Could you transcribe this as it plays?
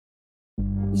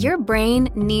Your brain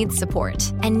needs support,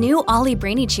 and new Ollie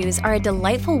Brainy Chews are a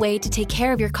delightful way to take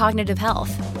care of your cognitive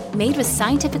health. Made with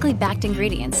scientifically backed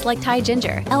ingredients like Thai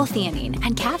ginger, L-theanine,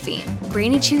 and caffeine,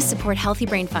 Brainy Chews support healthy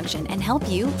brain function and help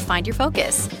you find your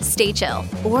focus, stay chill,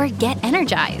 or get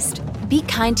energized. Be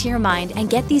kind to your mind and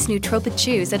get these nootropic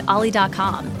chews at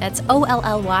ollie.com. That's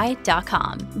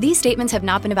OLLY.com. These statements have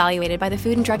not been evaluated by the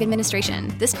Food and Drug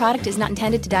Administration. This product is not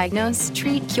intended to diagnose,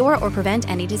 treat, cure, or prevent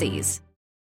any disease.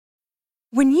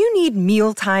 When you need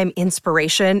mealtime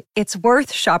inspiration, it's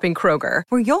worth shopping Kroger,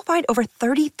 where you'll find over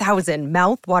 30,000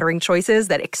 mouth-watering choices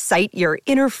that excite your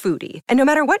inner foodie. And no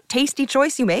matter what tasty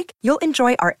choice you make, you'll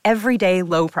enjoy our everyday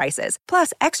low prices,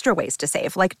 plus extra ways to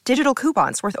save, like digital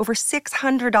coupons worth over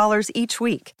 $600 each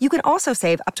week. You can also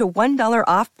save up to $1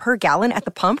 off per gallon at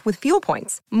the pump with fuel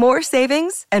points. More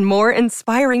savings and more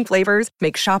inspiring flavors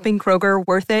make shopping Kroger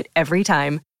worth it every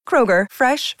time. Kroger,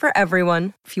 fresh for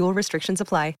everyone. Fuel restrictions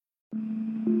apply.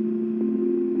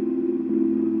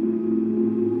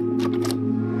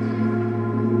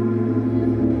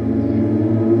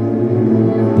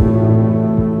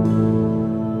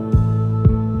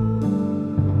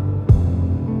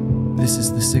 This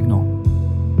is The Signal,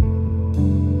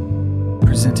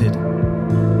 presented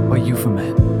by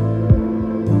Euphomet.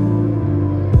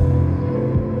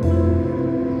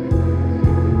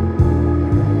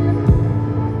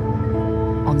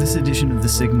 On this edition of The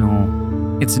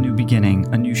Signal, it's a new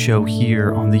beginning, a new show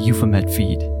here on the Euphomet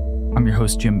feed. I'm your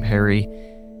host, Jim Perry,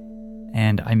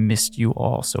 and I missed you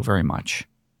all so very much.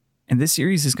 And this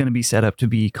series is going to be set up to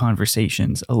be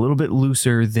conversations, a little bit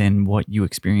looser than what you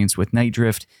experienced with Night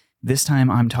Drift. This time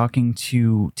I'm talking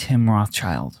to Tim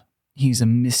Rothschild. He's a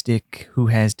mystic who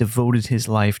has devoted his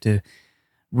life to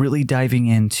really diving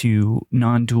into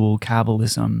non-dual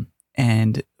Kabbalism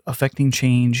and affecting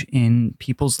change in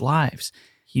people's lives.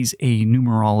 He's a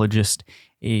numerologist,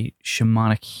 a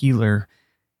shamanic healer.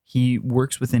 He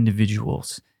works with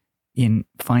individuals in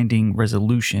finding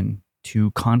resolution to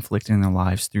conflict in their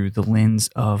lives through the lens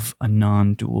of a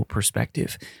non-dual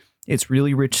perspective. It's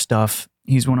really rich stuff.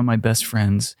 He's one of my best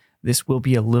friends. This will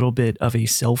be a little bit of a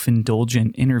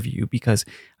self-indulgent interview because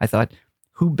I thought,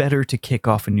 who better to kick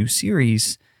off a new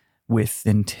series with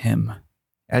than Tim?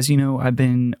 As you know, I've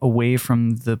been away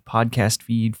from the podcast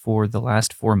feed for the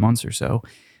last 4 months or so.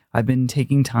 I've been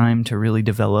taking time to really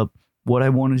develop what I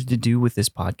wanted to do with this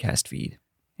podcast feed.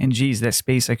 And geez, that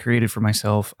space I created for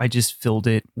myself, I just filled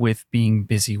it with being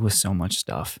busy with so much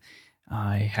stuff.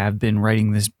 I have been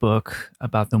writing this book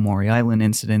about the Maury Island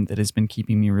incident that has been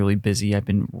keeping me really busy. I've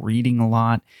been reading a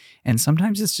lot, and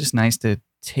sometimes it's just nice to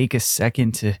take a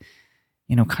second to,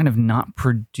 kind of not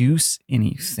produce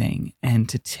anything and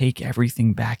to take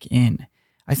everything back in.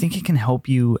 I think it can help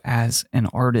you as an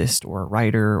artist or a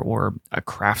writer or a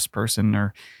craftsperson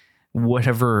or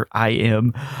whatever I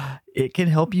am. It can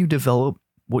help you develop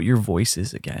what your voice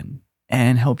is again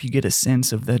and help you get a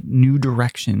sense of the new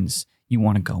directions you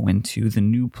want to go into, the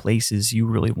new places you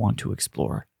really want to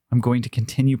explore. I'm going to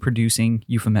continue producing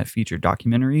Euphomet featured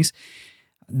documentaries.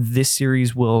 This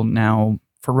series will now,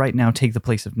 for right now, take the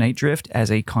place of Night Drift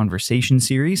as a conversation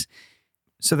series.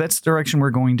 So that's the direction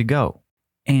we're going to go.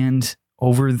 And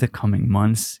over the coming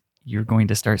months, you're going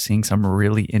to start seeing some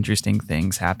really interesting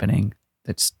things happening.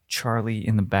 That's Charlie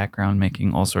in the background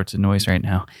making all sorts of noise right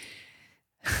now.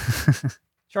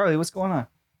 Charlie, what's going on?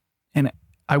 And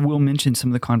I will mention some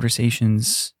of the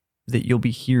conversations that you'll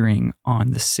be hearing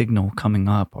on The Signal coming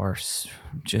up are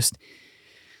just,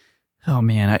 oh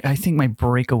man, I think my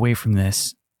break away from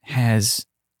this has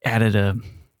added a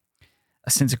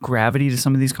sense of gravity to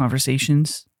some of these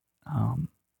conversations.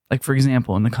 Like for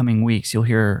example, in the coming weeks, you'll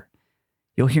hear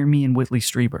me and Whitley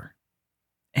Strieber.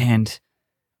 And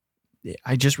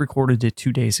I just recorded it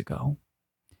 2 days ago.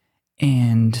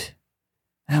 And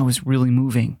that was really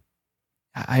moving.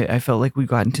 I felt like we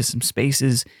got into some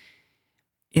spaces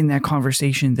in that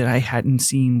conversation that I hadn't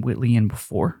seen Whitley in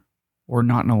before, or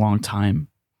not in a long time.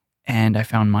 And I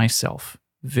found myself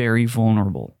very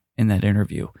vulnerable in that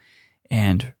interview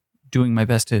and doing my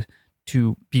best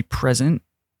to be present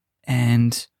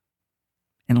and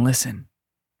listen.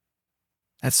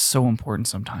 That's so important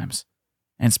sometimes.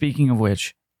 And speaking of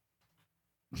which,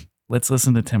 let's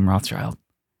listen to Tim Rothschild,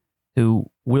 who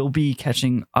will be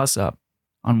catching us up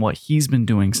on what he's been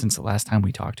doing since the last time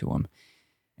we talked to him.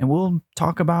 And we'll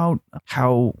talk about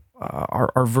how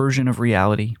our version of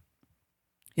reality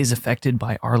is affected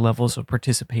by our levels of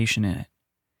participation in it.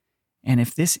 And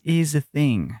if this is a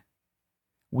thing,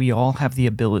 we all have the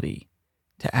ability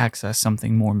to access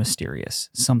something more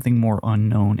mysterious, something more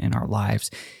unknown in our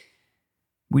lives.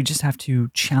 We just have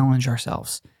to challenge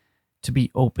ourselves to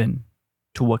be open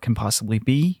to what can possibly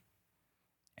be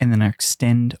and then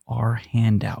extend our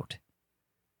hand out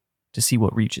to see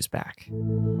what reaches back.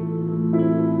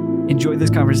 Enjoy this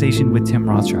conversation with Tim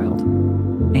Rothschild,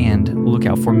 and look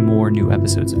out for more new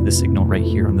episodes of The Signal right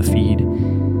here on the feed.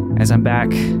 As I'm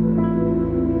back,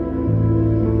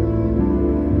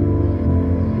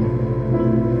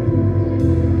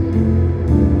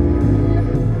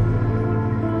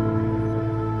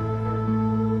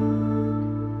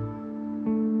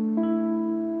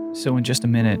 so in just a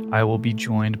minute, I will be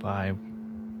joined by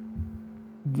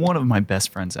one of my best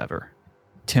friends ever,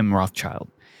 Tim Rothschild.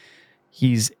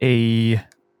 He's I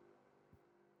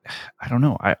don't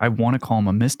know, I want to call him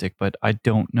a mystic, but I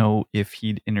don't know if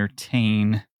he'd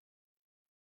entertain.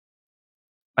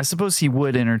 I suppose he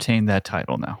would entertain that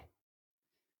title now.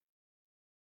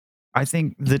 I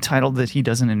think the title that he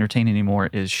doesn't entertain anymore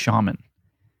is shaman.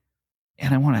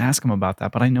 And I want to ask him about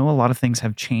that, but I know a lot of things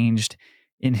have changed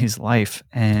in his life,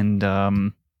 and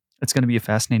it's going to be a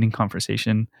fascinating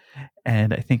conversation,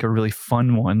 and I think a really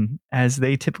fun one, as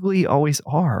they typically always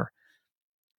are.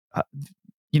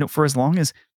 For as long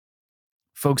as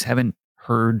folks haven't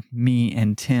heard me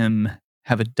and Tim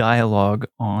have a dialogue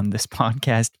on this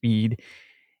podcast feed,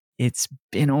 it's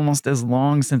been almost as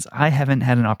long since I haven't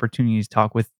had an opportunity to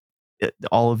talk with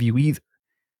all of you either.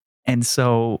 And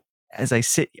so as I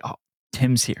sit,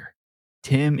 Tim's here.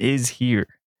 Tim is here.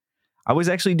 I was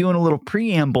actually doing a little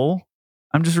preamble.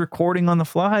 I'm just recording on the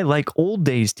fly like old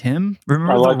days, Tim.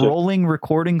 Remember the rolling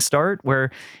recording start where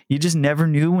you just never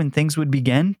knew when things would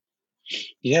begin?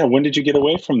 Yeah, when did you get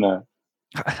away from that?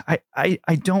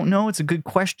 I don't know. It's a good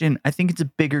question. I think it's a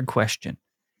bigger question.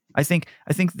 I think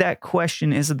that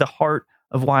question is at the heart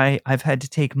of why I've had to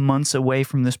take months away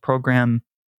from this program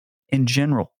in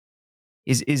general.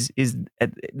 Is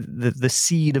the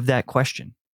seed of that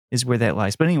question is where that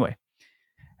lies. But anyway,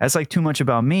 that's like too much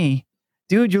about me.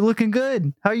 Dude, you're looking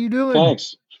good. How you doing?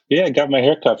 Thanks. Yeah, I got my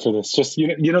haircut for this. Just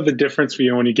you know the difference for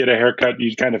you when you get a haircut,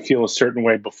 you kind of feel a certain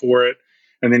way before it,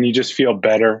 and then you just feel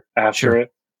better after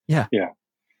it. Yeah.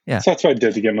 So that's what I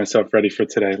did to get myself ready for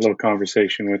today. A little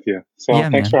conversation with you. So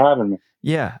thanks for having me.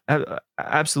 Yeah,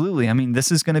 absolutely. I mean,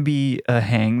 this is going to be a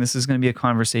hang. This is going to be a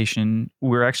conversation.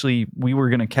 We were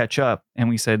going to catch up, and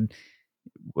we said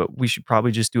we should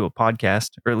probably just do a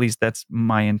podcast, or at least that's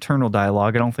my internal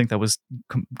dialogue. I don't think that was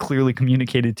clearly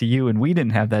communicated to you, and we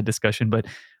didn't have that discussion. But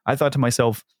I thought to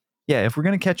myself, yeah, if we're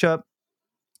going to catch up,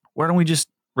 why don't we just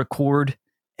record,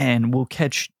 and we'll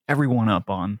catch everyone up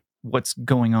on what's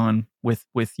going on with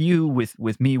you,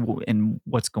 with me, and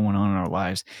what's going on in our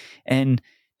lives. And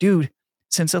dude,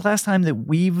 since the last time that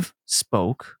we've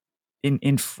spoke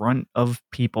in front of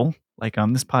people, like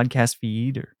on this podcast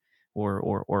feed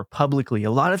or publicly,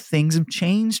 a lot of things have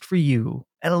changed for you,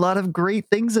 and a lot of great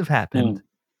things have happened.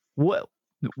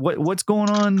 What's going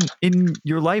on in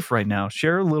your life right now?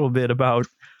 Share a little bit about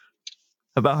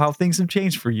how things have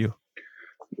changed for you.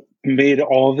 Made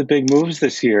all the big moves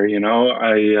this year.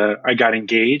 I got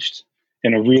engaged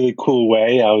in a really cool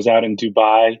way. I was out in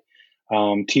Dubai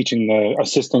assisting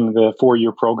the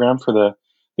 4-year program for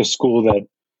the school that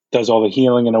does all the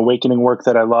healing and awakening work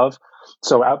that I love.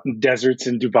 So out in deserts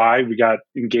in Dubai, we got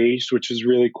engaged, which is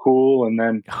really cool. And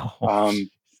then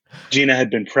Gina had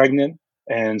been pregnant,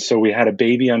 and so we had a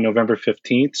baby on November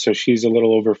 15th. So she's a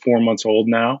little over 4 months old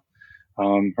now.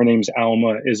 Her name's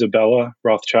Alma Isabella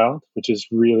Rothschild, which is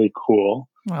really cool.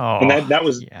 Oh, and that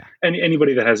was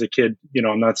anybody that has a kid,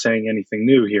 I'm not saying anything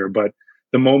new here, but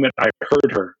the moment I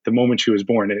heard her, the moment she was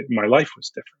born, my life was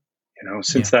different.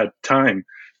 Since that time,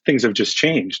 things have just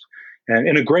changed, and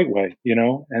in a great way,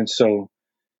 And so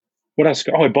what else?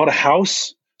 Oh, I bought a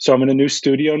house. So I'm in a new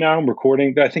studio now. I'm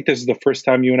recording. I think this is the first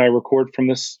time you and I record from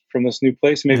this new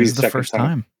place. Maybe it's the first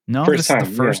time. No, this is the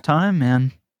first time,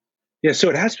 man. Yeah,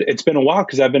 so it's been a while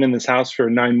because I've been in this house for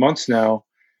 9 months now,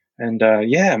 and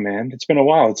man, it's been a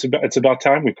while. It's about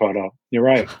time we caught up. You're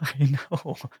right. I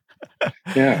know.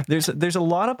 Yeah, there's a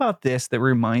lot about this that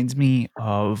reminds me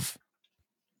of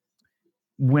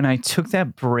when I took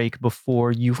that break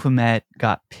before Euphomet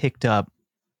got picked up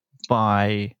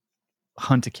by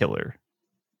Hunt a Killer,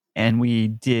 and we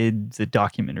did the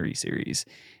documentary series,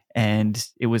 and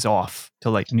it was off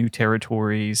to like new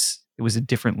territories. It was a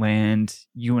different land.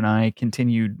 You and I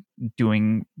continued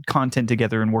doing content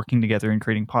together and working together and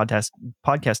creating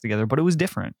podcasts together, but it was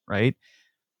different, right?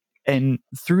 And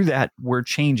through that were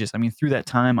changes. I mean, through that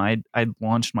time, I'd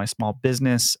launched my small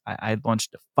business. I'd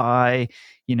launched Defy.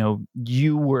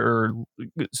 You were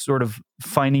sort of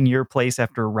finding your place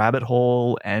after a rabbit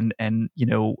hole, and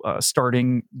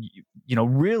starting,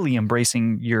 really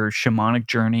embracing your shamanic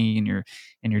journey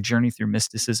and your journey through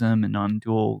mysticism and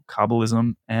non-dual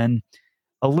Kabbalism. And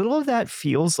a little of that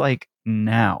feels like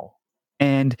now.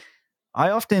 And I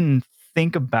often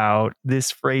think about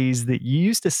this phrase that you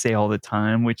used to say all the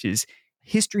time, which is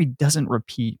history doesn't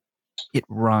repeat, it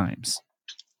rhymes.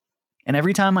 And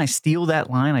every time I steal that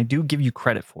line, I do give you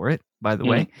credit for it, by the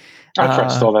way. I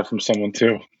probably stole that from someone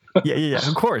too. Yeah.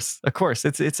 Of course.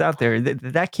 It's out there.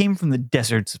 That came from the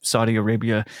deserts of Saudi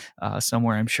Arabia,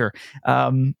 somewhere, I'm sure.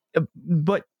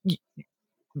 But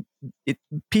it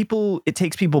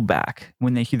takes people back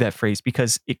when they hear that phrase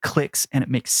because it clicks and it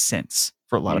makes sense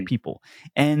for a lot of people.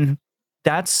 And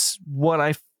that's what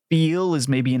I feel is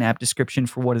maybe an apt description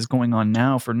for what is going on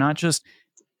now, for not just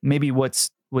maybe what's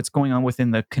going on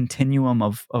within the continuum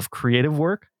of creative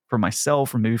work for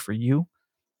myself or maybe for you,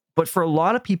 but for a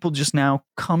lot of people just now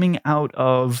coming out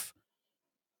of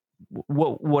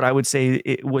what I would say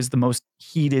it was the most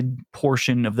heated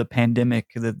portion of the pandemic,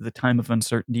 the time of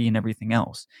uncertainty and everything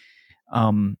else.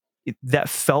 That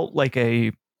felt like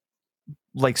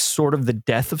sort of the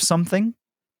death of something,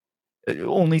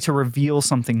 only to reveal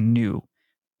something new.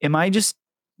 Am I just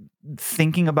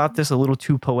thinking about this a little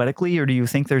too poetically, or do you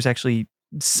think there's actually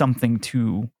something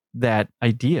to that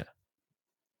idea?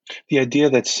 The idea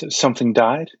that something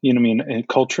died, you know what I mean,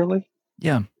 culturally?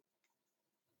 Yeah.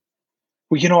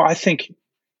 Well, I think,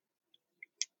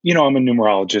 I'm a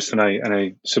numerologist and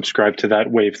I subscribe to that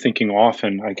way of thinking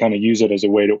often. I kind of use it as a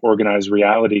way to organize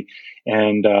reality.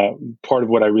 And part of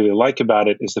what I really like about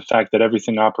it is the fact that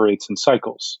everything operates in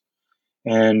cycles.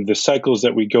 And the cycles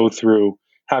that we go through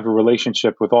have a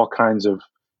relationship with all kinds of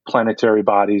planetary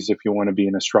bodies, if you want to be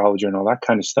an astrologer and all that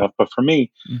kind of stuff. But for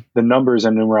me, the numbers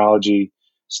in numerology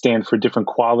stand for different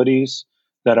qualities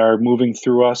that are moving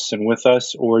through us and with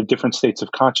us, or different states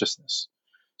of consciousness.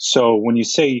 So when you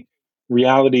say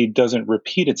reality doesn't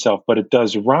repeat itself, but it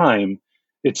does rhyme,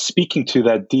 it's speaking to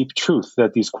that deep truth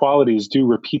that these qualities do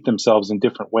repeat themselves in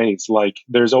different ways. Like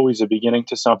there's always a beginning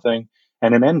to something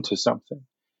and an end to something.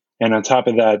 And on top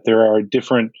of that, there are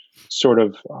different sort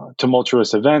of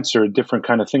tumultuous events or different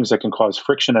kind of things that can cause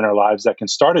friction in our lives that can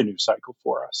start a new cycle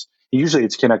for us. Usually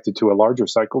it's connected to a larger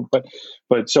cycle.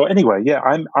 But so anyway, yeah,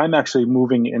 I'm actually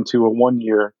moving into a 1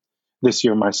 year this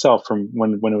year myself from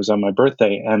when it was on my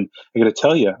birthday. And I got to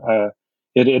tell you,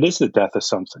 it is the death of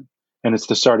something, and it's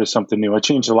the start of something new. I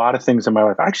changed a lot of things in my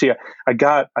life. Actually, I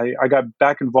got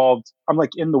back involved. I'm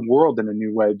like in the world in a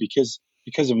new way because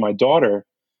of my daughter.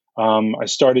 I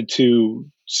started to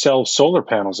sell solar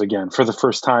panels again for the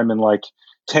first time in like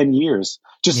 10 years.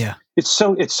 It's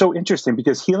so interesting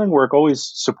because healing work always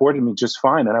supported me just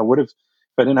fine. And I would have, if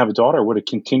I didn't have a daughter, I would have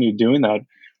continued doing that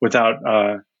without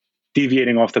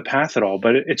deviating off the path at all.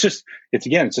 But it's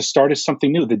the start of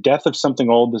something new, the death of something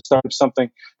old, the start of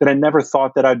something that I never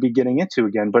thought that I'd be getting into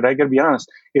again. But I got to be honest,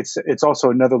 it's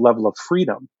also another level of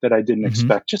freedom that I didn't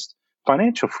expect. Just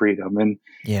financial freedom and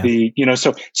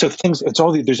so things,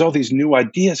 there's all these new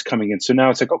ideas coming in. So now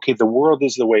it's like, okay, the world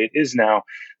is the way it is now.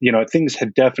 Things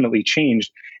have definitely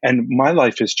changed and my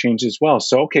life has changed as well.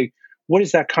 So, okay, what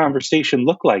does that conversation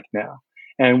look like now?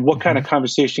 And what kind of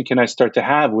conversation can I start to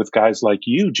have with guys like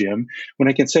you, Jim, when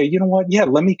I can say, you know what? Yeah,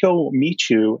 let me go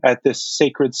meet you at this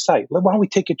sacred site. Why don't we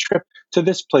take a trip to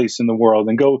this place in the world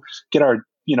and go get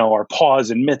our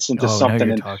paws and mitts into something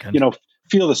and, talking.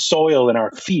 Feel the soil in our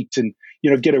feet and,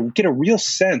 get a real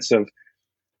sense of,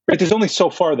 right? There's only so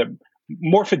far that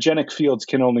morphogenic fields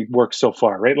can only work so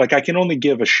far, right? Like I can only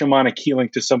give a shamanic healing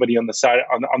to somebody on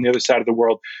the other side of the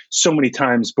world so many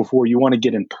times before you want to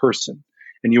get in person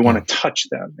and you want to touch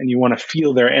them and you want to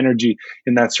feel their energy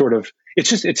in that sort of,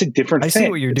 it's a different thing. I see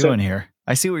what you're doing here.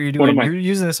 I see what you're doing. You're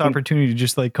using this opportunity to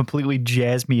just like completely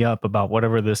jazz me up about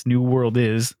whatever this new world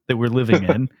is that we're living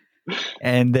in.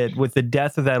 And that with the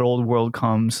death of that old world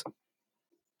comes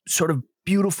sort of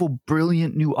beautiful,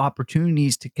 brilliant new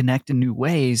opportunities to connect in new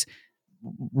ways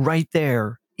right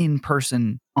there in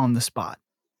person on the spot.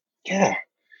 Yeah.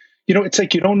 It's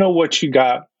like you don't know what you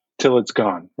got till it's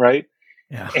gone, right?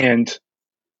 Yeah. And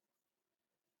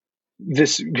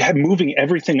this moving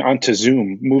everything onto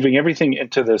Zoom, moving everything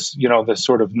into this, this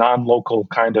sort of non-local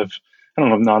kind of, I don't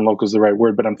know if non-local is the right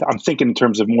word, but I'm thinking in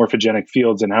terms of morphogenic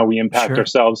fields and how we impact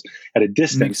ourselves at a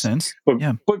distance. Makes sense. But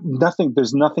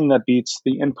there's nothing that beats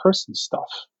the in-person stuff.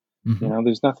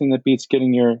 There's nothing that beats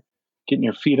getting your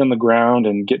feet on the ground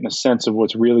and getting a sense of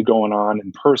what's really going on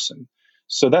in person.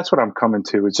 So that's what I'm coming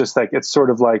to. It's just like, it's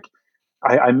sort of like,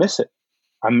 I miss it.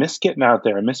 I miss getting out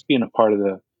there. I miss being a part of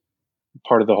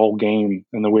the whole game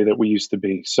in the way that we used to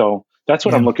be. So that's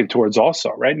what I'm looking towards also,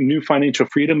 right? New financial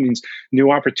freedom means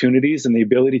new opportunities and the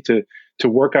ability to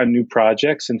work on new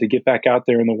projects and to get back out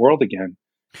there in the world again.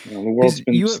 The world's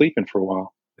been sleeping for a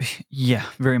while. Yeah,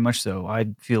 very much so.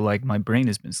 I feel like my brain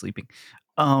has been sleeping.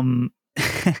 Um,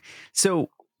 so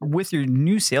with your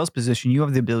new sales position, you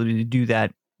have the ability to do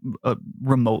that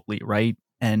remotely, right?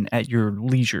 And at your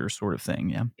leisure sort of thing.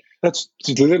 Yeah. That's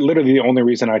literally the only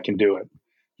reason I can do it.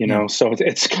 Yeah. So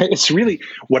it's really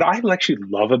what I actually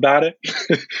love about it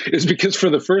is because for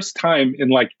the first time in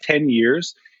like 10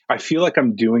 years, I feel like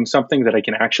I'm doing something that I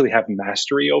can actually have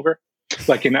mastery over.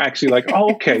 Like, and actually like,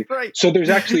 oh, okay. Right. So there's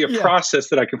actually a Yeah. process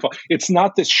that I can follow. It's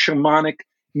not this shamanic,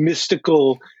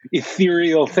 mystical,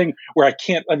 ethereal thing where I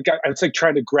can't, it's like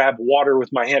trying to grab water with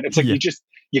my hand. It's like,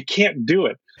 you can't do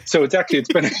it. So it's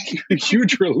been a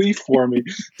huge relief for me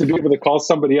to be able to call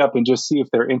somebody up and just see if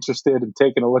they're interested in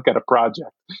taking a look at a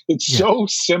project. It's so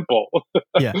simple.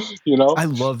 Yeah. I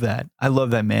love that. I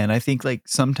love that, man. I think like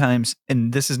sometimes,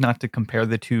 and this is not to compare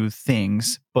the two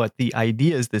things, but the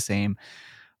idea is the same.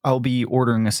 I'll be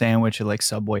ordering a sandwich at like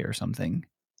Subway or something.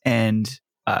 And,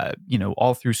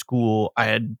 all through school, I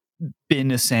had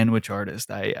been a sandwich artist.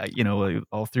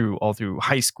 All through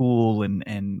high school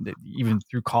and even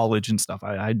through college and stuff,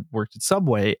 I worked at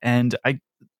Subway, and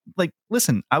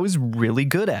listen, I was really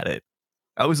good at it.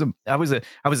 I was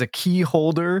a key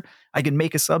holder. I could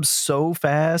make a sub so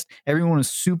fast. Everyone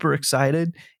was super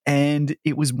excited. And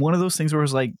it was one of those things where I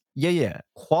was like,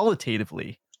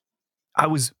 qualitatively, I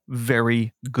was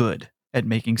very good at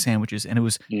making sandwiches, and it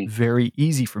was very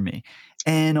easy for me.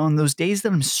 And on those days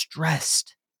that I'm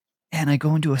stressed and I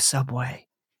go into a Subway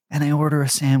and I order a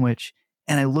sandwich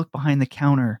and I look behind the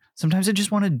counter, sometimes I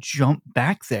just want to jump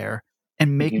back there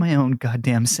and make my own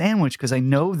goddamn sandwich, because I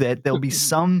know that there'll be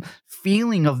some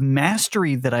feeling of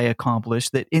mastery that I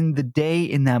accomplished that in the day,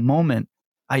 in that moment,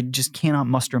 I just cannot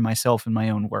muster myself in my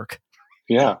own work.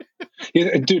 Yeah,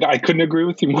 dude, I couldn't agree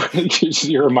with you more.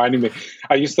 You're reminding me.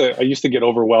 I used to get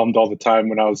overwhelmed all the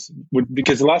time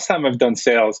because the last time I've done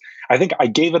sales, I think I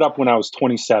gave it up when I was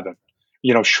 27.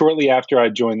 Shortly after I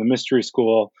joined the mystery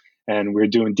school, and we were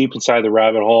doing Deep Inside the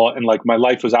Rabbit Hole, and like my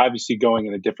life was obviously going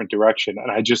in a different direction,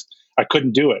 and I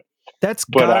couldn't do it. That's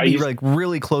gotta be like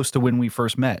really close to when we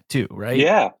first met too, right?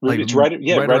 Yeah, it's right in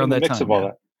the mix time, of all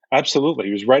that. Absolutely,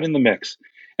 he was right in the mix.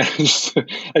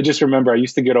 I just remember I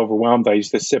used to get overwhelmed. I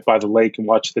used to sit by the lake and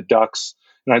watch the ducks,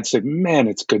 and I'd say, "Man,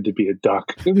 it's good to be a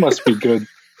duck. It must be good."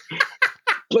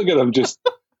 Look at them just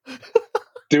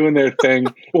doing their thing.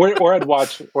 Or I'd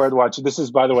watch. This is,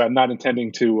 by the way, I'm not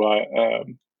intending to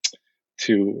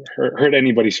hurt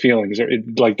anybody's feelings.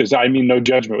 I mean no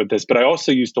judgment with this, but I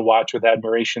also used to watch with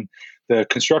admiration the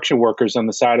construction workers on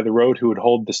the side of the road who would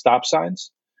hold the stop signs.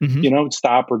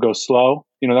 Stop or go slow,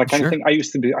 that kind of thing. I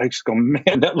used to go,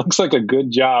 man, that looks like a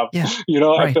good job. Yeah.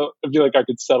 Right. I feel like I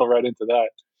could settle right into that.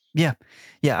 Yeah.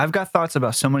 Yeah. I've got thoughts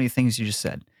about so many things you just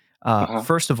said.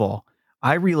 First of all,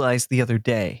 I realized the other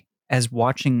day, as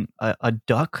watching a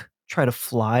duck try to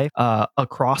fly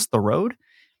across the road,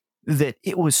 that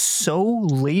it was so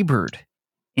labored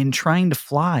in trying to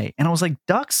fly. And I was like,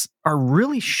 ducks are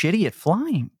really shitty at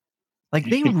flying. Like,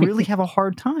 they really have a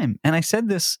hard time. And I said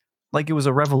this like it was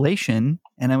a revelation,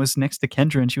 and I was next to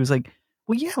Kendra, and she was like,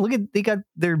 well, yeah, they got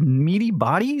their meaty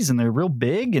bodies, and they're real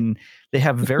big, and they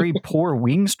have very poor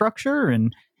wing structure.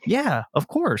 And yeah, of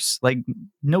course, like,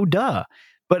 no duh.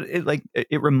 But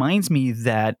it reminds me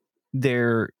that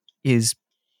there is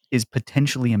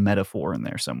potentially a metaphor in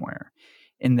there somewhere,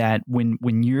 in that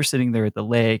when you're sitting there at the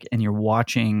lake and you're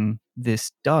watching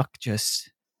this duck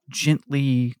just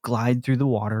gently glide through the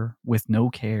water with no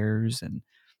cares, and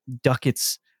duck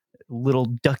its little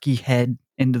ducky head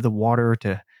into the water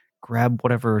to grab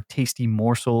whatever tasty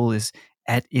morsel is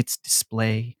at its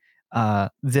display,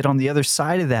 that on the other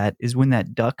side of that is when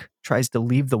that duck tries to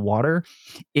leave the water,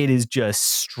 it is just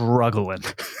struggling.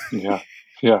 Yeah.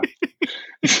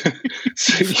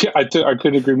 So, I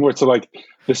couldn't agree more. So, like,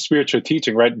 the spiritual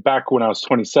teaching, right? Back when I was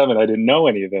 27, I didn't know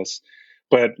any of this,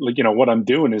 but what I'm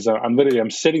doing is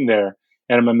I'm sitting there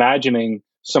and I'm imagining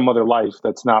some other life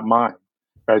that's not mine,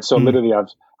 right? So literally, I've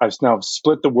now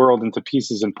split the world into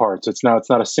pieces and parts. It's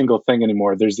not a single thing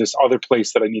anymore. There's this other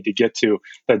place that I need to get to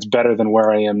that's better than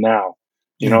where I am now.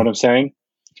 You know what I'm saying?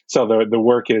 So the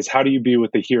work is, how do you be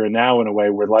with the here and now in a way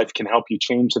where life can help you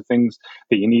change the things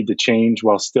that you need to change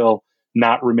while still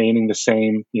not remaining the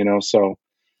same, So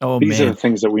these are the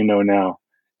things that we know now.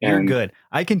 You're good.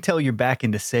 I can tell you're back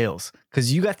into sales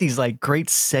because you got these like great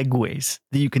segues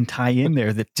that you can tie in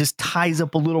there that just ties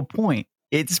up a little point.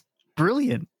 It's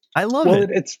brilliant. I love it.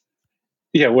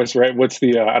 What's right? What's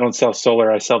the, I don't sell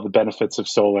solar. I sell the benefits of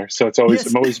solar. So it's always,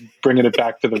 I'm always bringing it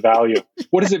back to the value.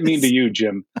 What does it mean to you,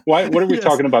 Jim? What are we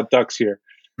talking about ducks here?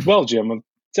 Well, Jim,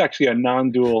 it's actually a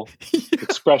non-dual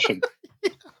expression.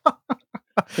 Oh,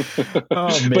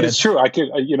 man. But it's true. I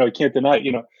can't deny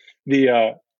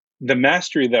it. the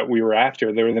mastery that we were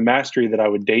after, the mastery that I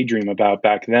would daydream about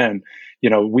back then,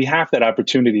 we have that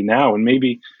opportunity now. And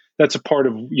maybe that's a part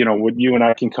of, what you and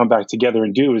I can come back together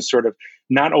and do is sort of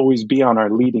not always be on our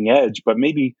leading edge, but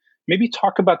maybe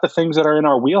talk about the things that are in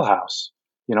our wheelhouse.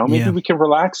 Maybe Yeah. we can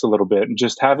relax a little bit and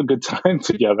just have a good time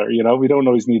together. We don't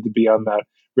always need to be on that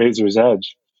razor's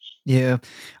edge. Yeah,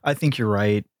 I think you're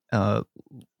right.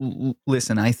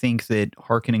 Listen, I think that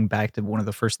hearkening back to one of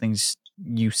the first things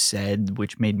you said,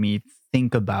 which made me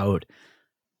think about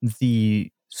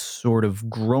the sort of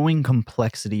growing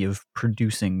complexity of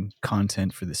producing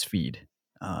content for this feed.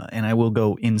 And I will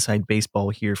go inside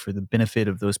baseball here for the benefit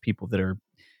of those people that are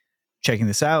checking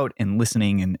this out and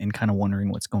listening and kind of wondering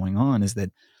what's going on, is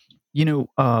that, you know,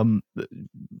 um,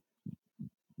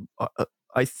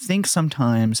 I think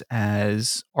sometimes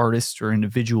as artists or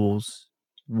individuals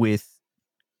with,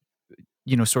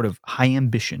 sort of high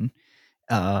ambition,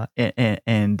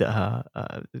 and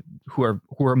who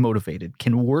are motivated,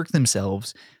 can work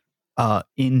themselves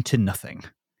into nothing.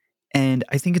 And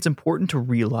I think it's important to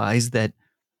realize that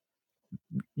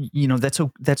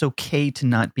that's okay to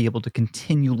not be able to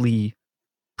continually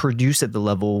produce at the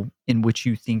level in which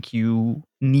you think you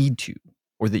need to,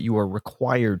 or that you are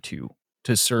required to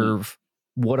Mm. serve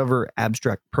whatever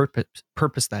abstract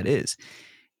purpose that is.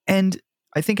 And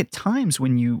I think at times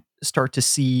when you start to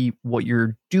see what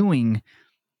you're doing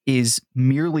is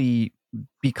merely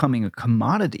becoming a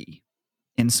commodity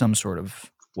in some sort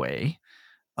of way,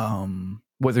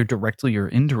 whether directly or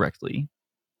indirectly,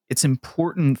 it's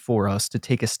important for us to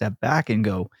take a step back and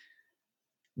go,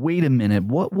 wait a minute,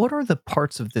 what are the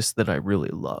parts of this that I really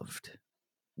loved?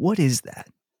 What is that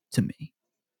to me?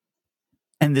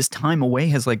 And this time away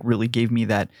has like really gave me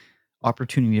that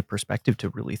opportunity of perspective to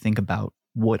really think about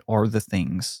what are the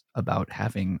things about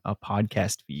having a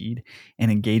podcast feed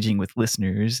and engaging with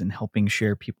listeners and helping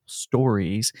share people's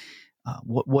stories.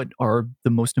 What are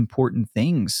the most important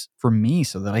things for me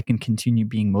so that I can continue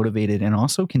being motivated and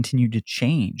also continue to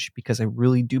change? Because I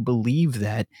really do believe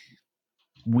that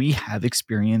we have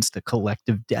experienced a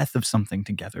collective death of something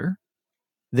together,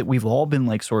 that we've all been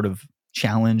like sort of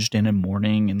challenged in a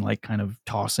morning and like kind of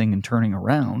tossing and turning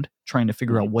around, trying to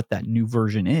figure out Mhm. what that new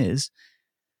version is.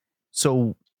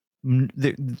 So,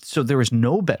 so there is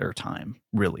no better time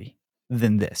really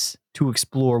than this to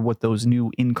explore what those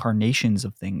new incarnations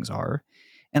of things are.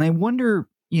 And I wonder,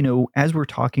 as we're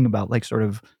talking about like sort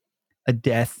of a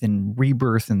death and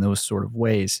rebirth in those sort of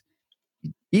ways,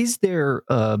 is there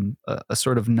a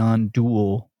sort of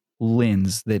non-dual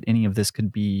lens that any of this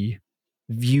could be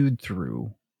viewed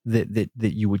through that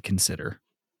you would consider?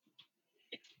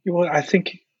 Well, I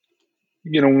think,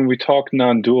 when we talk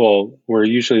non-dual, we're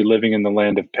usually living in the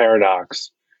land of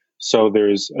paradox. So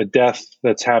there's a death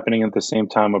that's happening at the same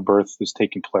time a birth is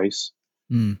taking place,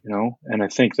 Mm, and I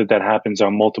think that happens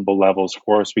on multiple levels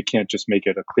for us. We can't just make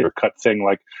it a clear cut thing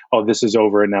like, oh, this is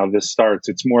over and now this starts.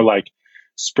 It's more like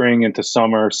spring into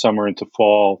summer, summer into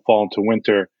fall, fall into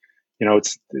winter.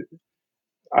 It's,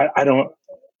 I don't,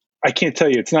 I can't tell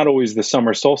you, it's not always the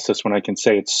summer solstice when I can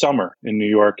say it's summer in New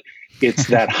York. It's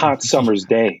that hot summer's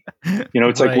day.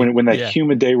 It's like right. when that Yeah.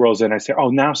 humid day rolls in, I say,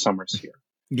 oh, now summer's here.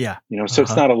 Yeah. So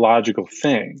it's not a logical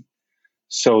thing.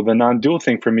 So the non-dual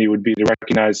thing for me would be to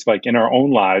recognize, like in our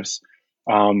own lives,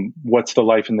 what's the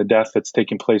life and the death that's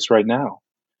taking place right now?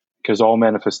 Because all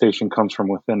manifestation comes from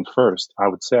within first, I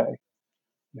would say.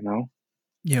 You know,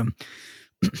 Yeah.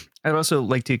 I'd also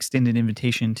like to extend an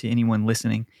invitation to anyone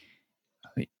listening.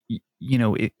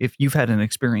 If you've had an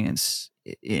experience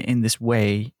in this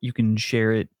way, you can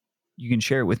share it. You can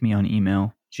share it with me on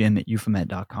email,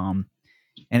 jim@euphomet.com.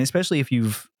 And especially if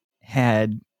you've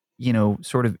had,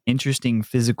 sort of interesting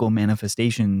physical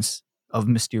manifestations of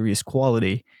mysterious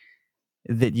quality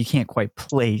that you can't quite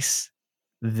place,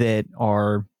 that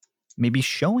are maybe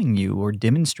showing you or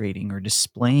demonstrating or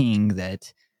displaying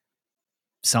that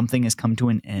something has come to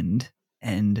an end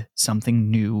and something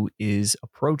new is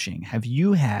approaching. Have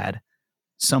you had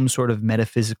some sort of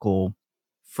metaphysical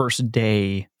first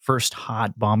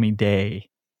hot, balmy day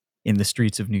in the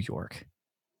streets of New York?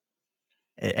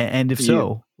 And if yeah,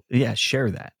 so, yeah,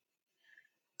 share that.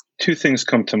 two things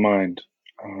come to mind.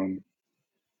 Um,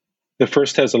 the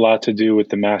first has a lot to do with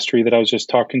the mastery that I was just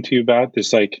talking to you about.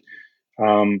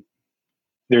 Um,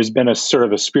 there's been a sort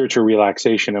of a spiritual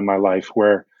relaxation in my life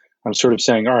where I'm sort of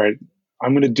saying, all right,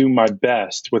 I'm going to do my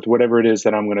best with whatever it is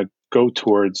that I'm going to go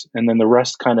towards. And then the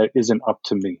rest kind of isn't up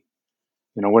to me.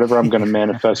 Whatever I'm going to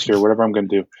manifest here, whatever I'm going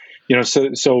to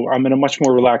do, so I'm in a much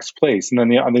more relaxed place. And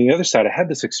then on the other side, I had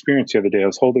this experience the other day. I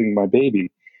was holding my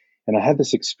baby and I had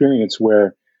this experience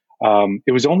where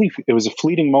it was a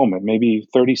fleeting moment, maybe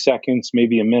 30 seconds,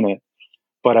 maybe a minute.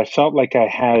 but I felt like I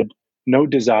had no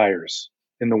desires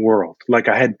in the world. Like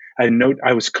I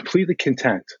was completely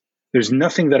content. There's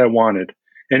nothing that I wanted.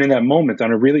 And in that moment,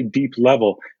 on a really deep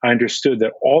level, I understood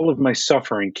that all of my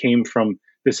suffering came from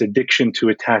this addiction to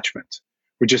attachment.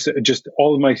 We're just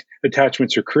all of my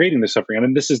attachments are creating the suffering.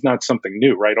 And this is not something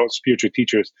new, right? All spiritual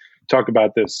teachers talk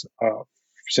about this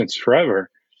since forever,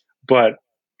 but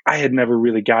I had never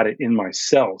really got it in my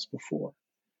cells before,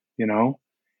 you know.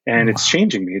 And it's Wow.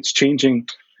 changing me. It's changing.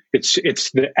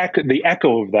 It's the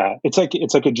echo of that. It's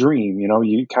like a dream, you know.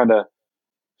 You kind of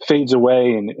fades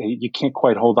away and you can't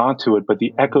quite hold on to it, but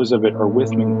the echoes of it are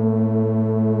with me.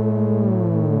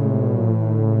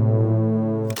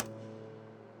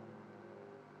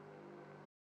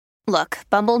 Look,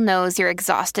 Bumble knows you're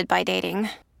exhausted by dating.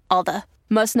 All the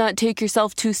must not take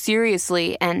yourself too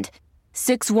seriously and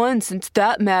 6'1" since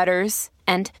that matters.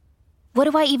 And what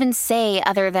do I even say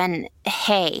other than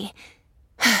hey?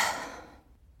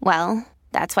 Well,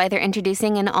 that's why they're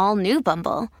introducing an all-new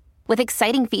Bumble with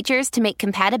exciting features to make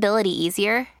compatibility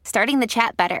easier, starting the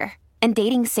chat better, and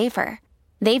dating safer.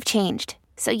 They've changed,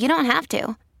 so you don't have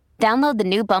to. Download the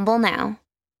new Bumble now.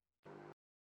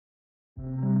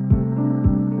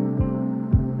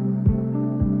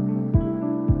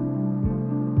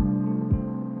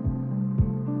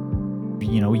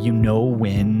 You know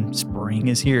when spring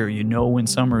is here, you know when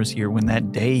summer is here, when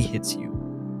that day hits you.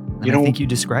 And I think you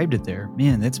described it there.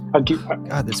 Man, that's fucking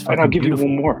I'll give beautiful.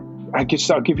 you one more. I'll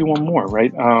give you one more,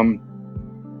 right?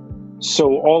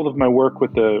 So all of my work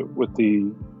with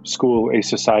the school, A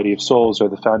Society of Souls, or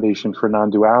the Foundation for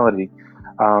Non-Duality,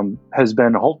 has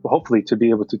been hopefully to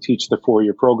be able to teach the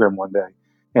 4-year program one day.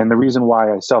 And the reason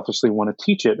why I selfishly want to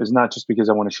teach it is not just because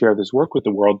I want to share this work with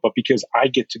the world, but because I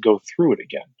get to go through it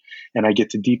again, and I get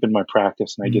to deepen my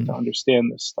practice, and I get to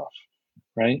understand this stuff,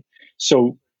 right?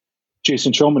 So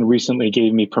Jason Schulman recently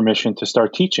gave me permission to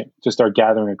start teaching, to start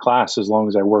gathering a class, as long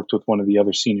as I worked with one of the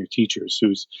other senior teachers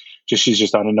she's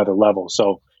just on another level.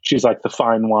 So she's like the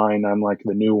fine wine, I'm like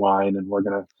the new wine, and we're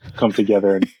going to come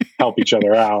together and help each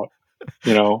other out,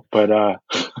 you know, but that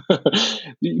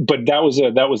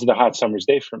was the hot summer's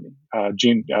day for me.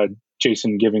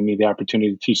 Jason giving me the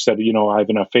opportunity to teach said, you know, I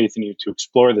have enough faith in you to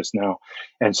explore this now.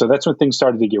 And so that's when things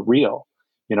started to get real,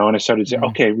 you know, and I started to say,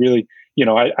 okay, really, you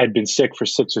know, I'd been sick for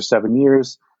 6 or 7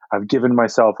 years. I've given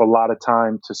myself a lot of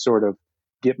time to sort of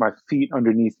get my feet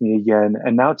underneath me again.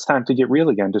 And now it's time to get real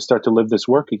again, to start to live this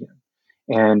work again.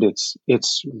 And it's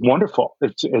wonderful.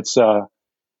 It's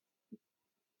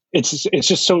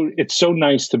just so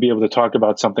nice to be able to talk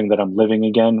about something that I'm living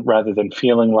again, rather than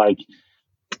feeling like,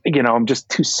 you know, I'm just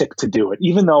too sick to do it,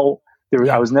 even though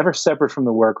I was never separate from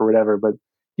the work or whatever. But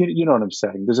you know what I'm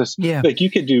saying? There's this, like,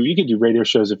 you could do radio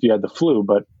shows if you had the flu,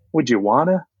 but would you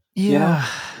wanna? Yeah, you know?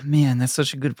 Man, that's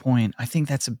such a good point. I think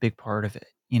that's a big part of it,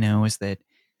 you know, is that,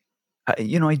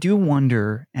 I do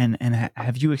wonder, and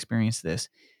have you experienced this?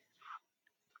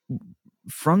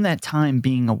 From that time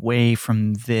being away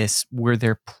from this, were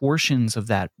there portions of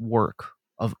that work,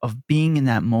 of being in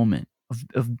that moment,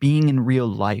 of being in real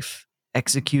life,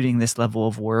 executing this level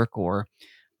of work or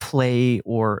play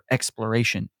or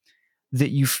exploration, that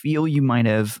you feel you might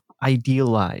have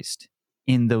idealized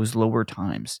in those lower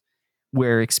times,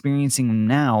 where experiencing them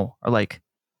now are like,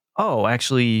 oh,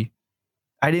 actually,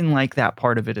 I didn't like that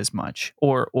part of it as much,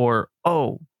 or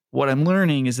oh, what I'm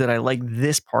learning is that I like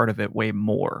this part of it way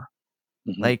more.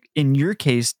 Mm-hmm. Like in your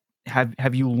case,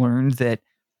 have you learned that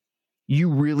you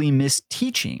really miss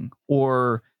teaching,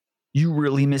 or you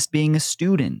really miss being a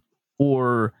student,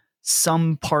 or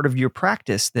some part of your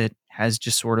practice that has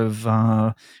just sort of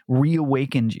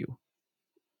reawakened you?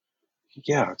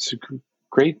 Yeah, it's a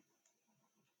great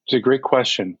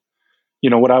question. You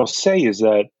know, what I'll say is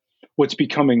that what's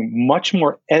becoming much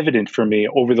more evident for me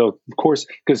over the course,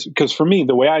 because for me,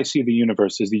 the way I see the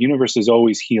universe is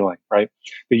always healing, right?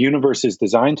 The universe is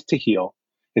designed to heal.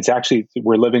 It's actually,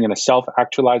 we're living in a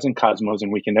self-actualizing cosmos,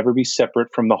 and we can never be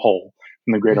separate from the whole,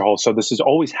 from the greater whole. So this is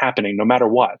always happening no matter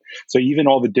what. So even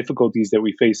all the difficulties that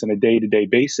we face on a day-to-day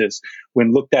basis,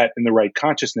 when looked at in the right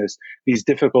consciousness, these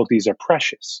difficulties are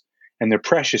precious. And they're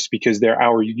precious because they're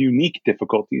our unique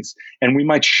difficulties. And we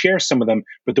might share some of them,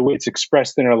 but the way it's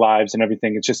expressed in our lives and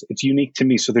everything, it's unique to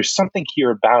me. So there's something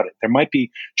here about it. There might be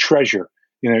treasure,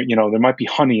 you know, there might be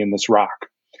honey in this rock,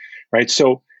 right?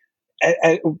 So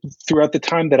throughout the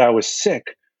time that I was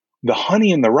sick, the honey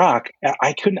in the rock,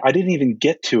 I didn't even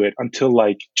get to it until,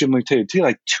 like, Jim, let me tell you,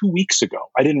 like 2 weeks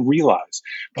ago. I didn't realize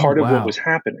part of what was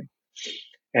happening.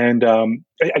 And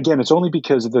again, it's only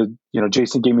because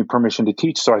Jason gave me permission to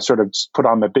teach. So I sort of put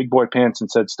on my big boy pants and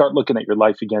said, start looking at your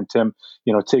life again, Tim,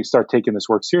 start taking this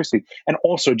work seriously. And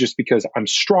also just because I'm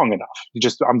strong enough,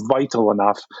 I'm vital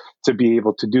enough to be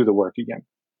able to do the work again.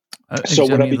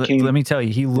 Let me tell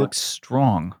you, he looks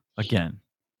strong again.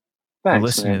 Thanks,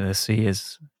 listening to this, he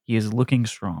is looking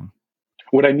strong.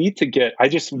 What I need to get,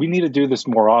 we need to do this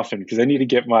more often because I need to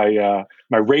get my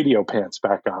radio pants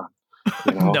back on.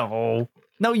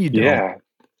 No, you don't. Yeah.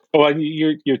 Oh,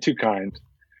 you're too kind.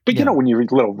 But when you're a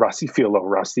little rusty,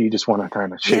 you just want to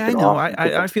kind of shake it off.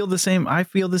 I feel the same. I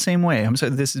feel the same way. I'm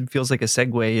sorry, this feels like a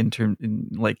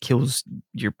segue like kills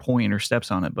your point or steps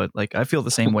on it, but like I feel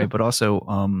the same way. But also,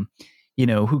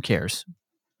 who cares?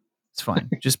 It's fine.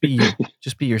 Just be you.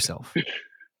 Just be yourself.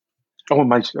 Oh,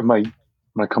 am I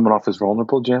coming off as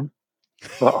vulnerable, Jim?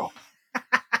 Uh-oh.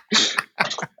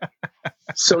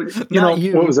 So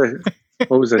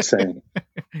what was I saying?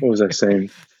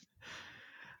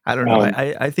 I don't know.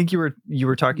 I think you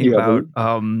were talking about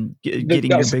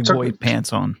getting your big boy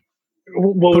pants on.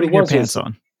 Well, putting your pants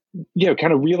on. Yeah,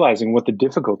 kind of realizing what the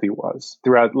difficulty was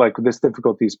throughout. Like, this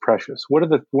difficulty is precious. What are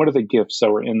the gifts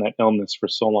that were in that illness for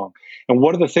so long? And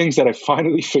one of the things that I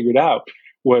finally figured out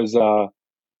was,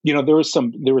 there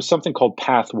was something called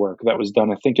path work that was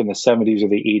done, I think, in the 70s or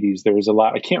the 80s. There was a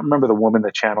lot. I can't remember the woman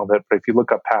that channeled it, but if you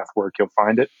look up path work, you'll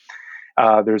find it.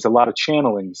 There's a lot of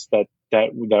channelings that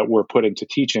were put into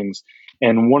teachings.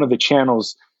 And one of the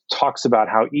channels talks about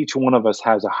how each one of us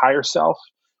has a higher self,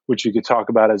 which you could talk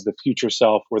about as the future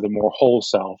self or the more whole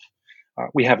self.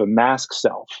 We have a mask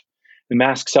self. The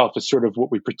mask self is sort of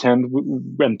what we pretend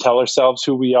and tell ourselves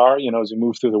who we are. As we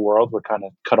move through the world, we're kind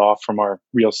of cut off from our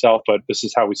real self, but this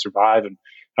is how we survive and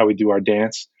how we do our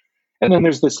dance. And then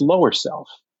there's this lower self.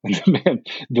 And man,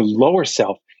 the lower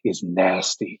self is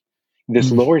nasty.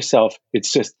 This lower self,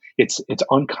 it's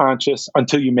unconscious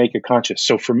until you make it conscious.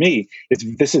 So for me,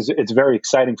 it's very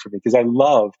exciting for me because I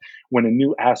love when a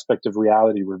new aspect of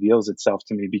reality reveals itself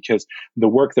to me, because the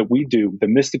work that we do, the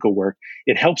mystical work,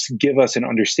 it helps give us an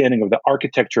understanding of the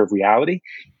architecture of reality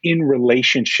in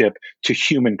relationship to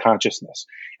human consciousness.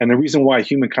 And the reason why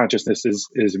human consciousness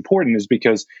is important is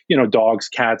because, dogs,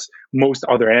 cats, most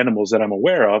other animals that I'm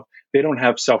aware of, they don't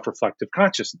have self-reflective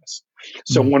consciousness.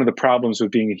 So one of the problems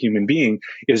with being a human being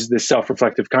is this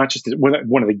self-reflective consciousness.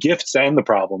 One of the gifts and the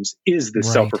problems is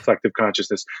this self-reflective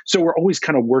consciousness. So we're always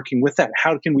kind of working with that.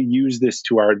 How can we use this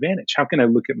to our advantage? How can I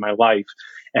look at my life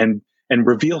and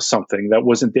reveal something that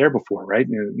wasn't there before, right?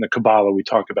 In the Kabbalah, we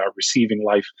talk about receiving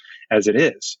life as it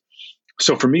is.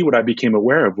 So for me, what I became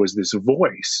aware of was this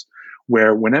voice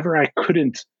where whenever I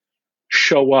couldn't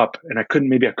show up and I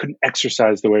couldn't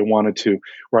exercise the way I wanted to,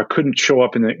 or I couldn't show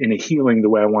up in a healing the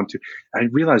way I want to, I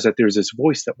realized that there's this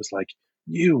voice that was like,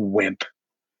 you wimp.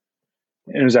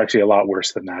 And it was actually a lot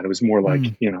worse than that. It was more like,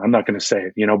 I'm not going to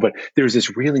say it, but there's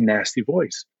this really nasty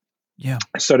voice. Yeah.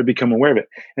 I started to become aware of it.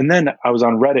 And then I was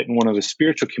on Reddit in one of the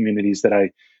spiritual communities that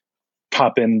I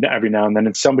pop in every now and then.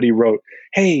 And somebody wrote,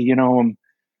 hey,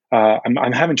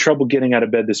 I'm having trouble getting out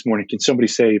of bed this morning. Can somebody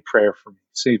say a prayer for me?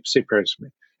 Say prayers for me.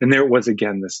 And there it was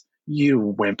again, this, you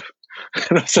wimp.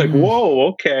 And I was like, whoa,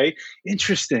 okay,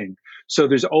 interesting. So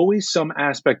there's always some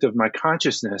aspect of my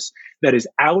consciousness that is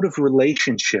out of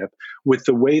relationship with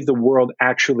the way the world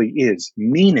actually is.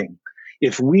 Meaning,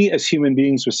 if we as human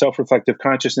beings with self-reflective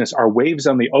consciousness are waves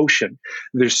on the ocean,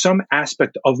 there's some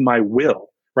aspect of my will,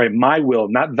 right? My will,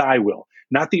 not thy will,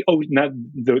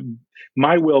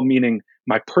 my will, meaning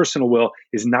my personal will,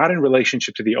 is not in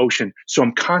relationship to the ocean. So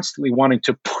I'm constantly wanting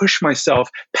to push myself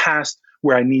past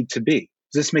where I need to be.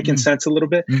 Is this making sense a little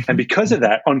bit? Mm-hmm. And because of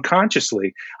that,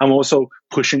 unconsciously, I'm also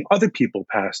pushing other people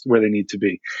past where they need to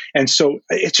be. And so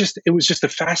it was just a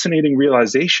fascinating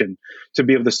realization to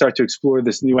be able to start to explore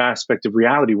this new aspect of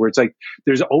reality, where it's like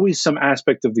there's always some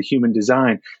aspect of the human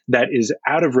design that is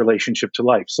out of relationship to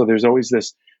life. So there's always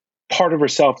this part of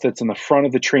herself that's in the front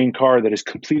of the train car that is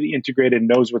completely integrated and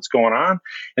knows what's going on.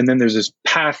 And then there's this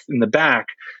path in the back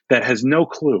that has no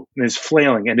clue and is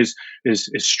flailing and is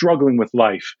struggling with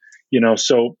life.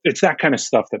 So it's that kind of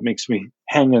stuff that makes me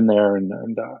hang in there and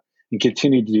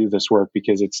continue to do this work,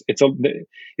 because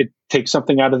it takes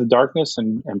something out of the darkness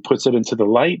and puts it into the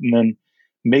light, and then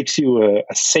makes you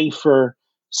a safer,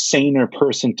 saner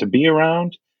person to be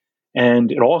around.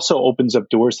 And it also opens up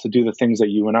doors to do the things that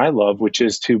you and I love, which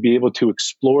is to be able to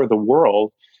explore the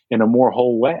world in a more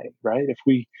whole way, right? If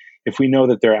we know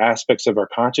that there are aspects of our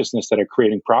consciousness that are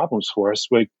creating problems for us,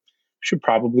 we should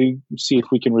probably see if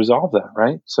we can resolve that,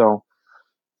 right? So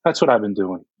that's what I've been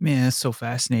doing. Man, that's so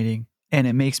fascinating. And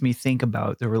it makes me think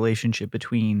about the relationship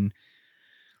between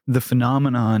the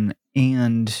phenomenon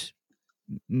and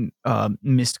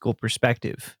mystical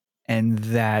perspective, and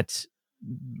that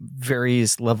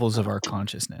various levels of our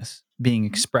consciousness being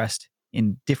expressed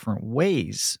in different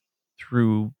ways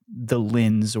through the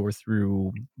lens or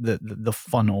through the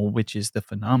funnel, which is the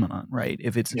phenomenon, right?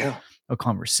 If it's a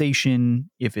conversation,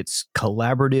 if it's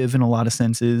collaborative in a lot of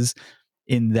senses,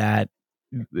 in that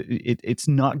it's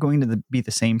not going to be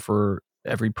the same for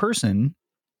every person,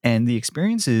 and the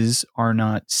experiences are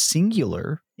not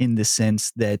singular in the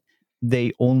sense that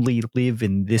they only live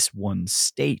in this one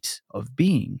state of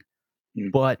being.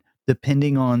 But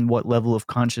depending on what level of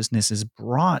consciousness is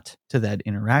brought to that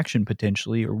interaction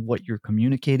potentially, or what you're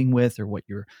communicating with, or what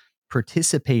you're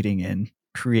participating in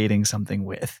creating something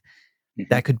with,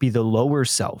 that could be the lower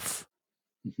self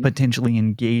potentially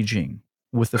engaging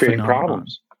with the creating phenomenon.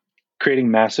 Problems,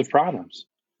 creating massive problems.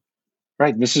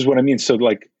 Right. This is what I mean. So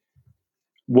like,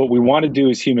 what we want to do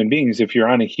as human beings, if you're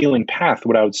on a healing path,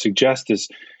 what I would suggest is,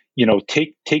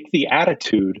 take the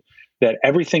attitude that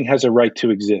everything has a right to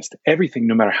exist. Everything,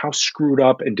 no matter how screwed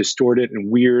up and distorted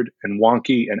and weird and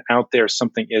wonky and out there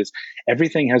something is,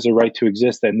 everything has a right to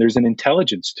exist, and there's an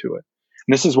intelligence to it.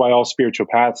 And this is why all spiritual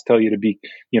paths tell you to be,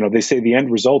 they say the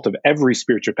end result of every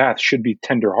spiritual path should be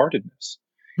tenderheartedness.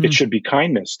 It should be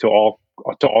kindness to all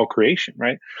creation,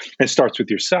 right? And it starts with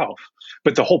yourself.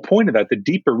 But the whole point of that, the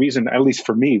deeper reason, at least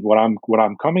for me, what I'm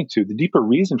coming to, the deeper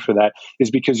reason for that is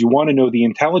because you want to know the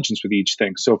intelligence with each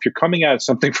thing. So if you're coming at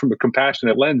something from a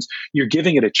compassionate lens, you're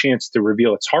giving it a chance to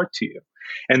reveal its heart to you.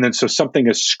 And then so something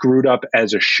as screwed up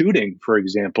as a shooting, for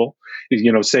example, is,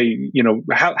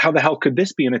 how the hell could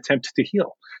this be an attempt to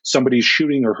heal? Somebody's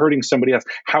shooting or hurting somebody else.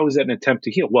 How is that an attempt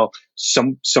to heal? Well,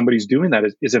 somebody's doing that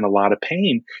is in a lot of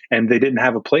pain, and they didn't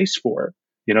have a place for it.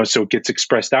 So it gets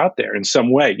expressed out there in some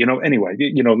way, anyway,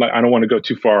 I don't want to go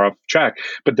too far off track,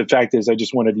 but the fact is I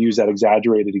just wanted to use that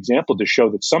exaggerated example to show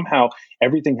that somehow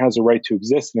everything has a right to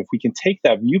exist. And if we can take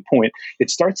that viewpoint, it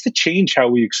starts to change how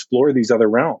we explore these other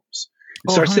realms.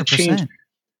 It starts 100%. to change,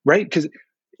 right? Because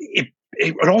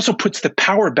it also puts the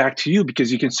power back to you,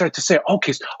 because you can start to say,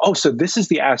 okay, so this is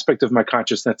the aspect of my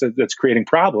consciousness that's creating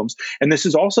problems. And this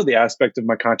is also the aspect of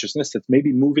my consciousness that's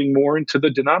maybe moving more into the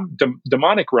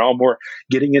demonic realm, or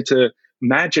getting into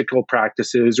magical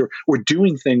practices, or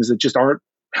doing things that just aren't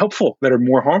helpful, that are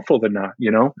more harmful than not,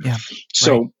 Yeah.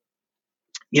 So, right.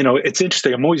 It's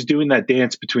interesting. I'm always doing that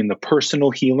dance between the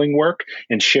personal healing work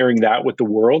and sharing that with the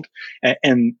world,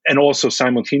 and also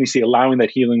simultaneously allowing that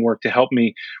healing work to help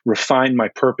me refine my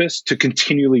purpose, to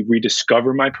continually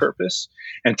rediscover my purpose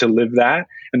and to live that.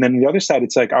 And then the other side,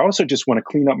 it's like, I also just want to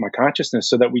clean up my consciousness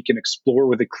so that we can explore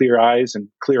with a clear eyes and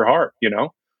clear heart,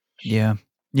 Yeah.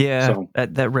 Yeah. So,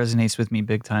 that resonates with me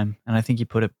big time. And I think you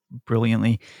put it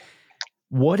brilliantly.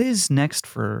 What is next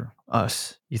for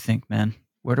us, you think, man?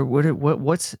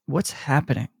 What's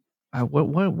happening?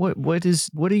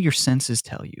 What do your senses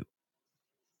tell you?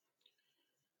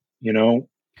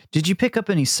 Did you pick up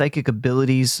any psychic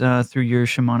abilities through your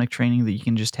shamanic training that you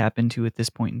can just tap into at this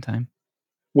point in time?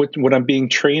 What I'm being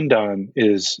trained on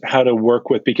is how to work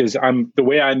with, because the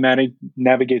way I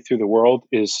navigate through the world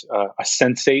is a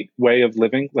sensate way of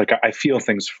living. Like I feel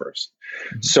things first.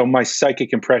 Mm-hmm. So my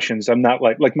psychic impressions, I'm not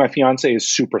like my fiance is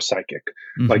super psychic.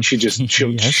 Mm-hmm. Like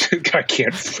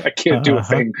yes. I can't do a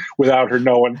thing without her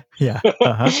knowing. Yeah.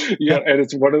 Yeah. And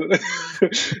it's one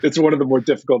of the more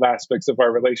difficult aspects of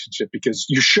our relationship, because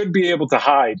you should be able to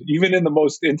hide, even in the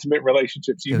most intimate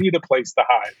relationships. You need a place to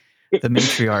hide. The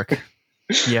matriarch.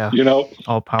 Yeah,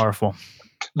 all powerful.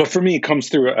 But for me, it comes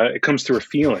through a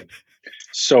feeling.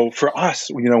 So for us,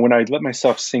 when I let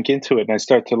myself sink into it and I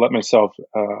start to let myself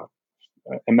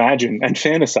imagine and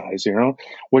fantasize,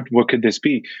 what could this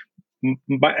be?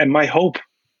 My hope,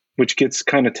 which gets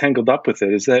kind of tangled up with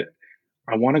it, is that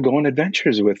I want to go on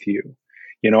adventures with you.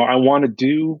 I want to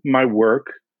do my work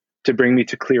to bring me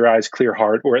to clear eyes, clear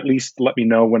heart, or at least let me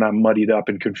know when I'm muddied up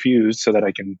and confused, so that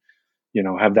I can,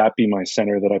 have that be my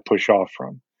center that I push off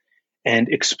from. And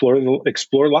explore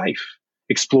life.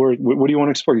 Explore, what do you want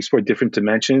to explore? You explore different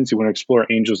dimensions. You want to explore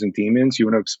angels and demons. You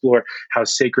want to explore how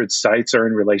sacred sites are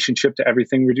in relationship to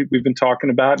everything we've been talking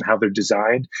about, and how they're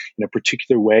designed in a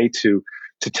particular way to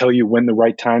tell you when the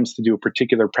right times to do a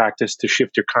particular practice to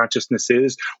shift your consciousness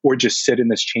is, or just sit in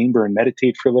this chamber and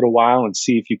meditate for a little while and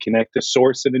see if you connect to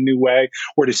source in a new way,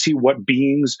 or to see what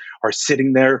beings are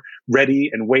sitting there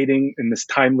ready and waiting in this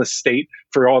timeless state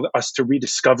for all us to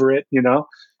rediscover it,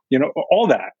 all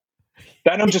that.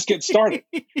 I'm just getting started.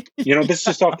 This is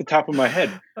just off the top of my head.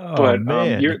 Oh, but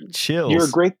man, you're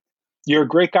a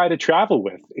great guy to travel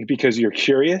with, because you're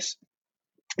curious.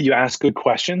 You ask good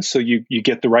questions, so you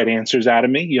get the right answers out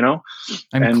of me.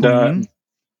 I'm clean.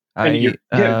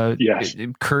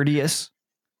 I'm courteous.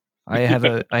 I have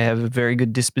a very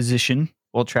good disposition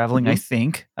while traveling. I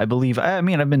believe. I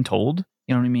mean, I've been told.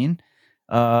 You know what I mean?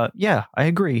 Yeah, I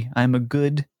agree. I'm a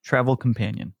good travel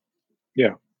companion.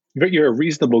 Yeah, but you're a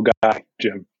reasonable guy,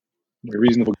 Jim. You're a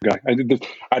reasonable guy.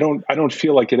 I don't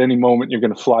feel like at any moment you're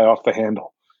going to fly off the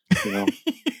handle. You know.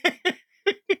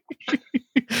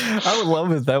 I would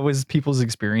love if that was people's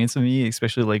experience of me,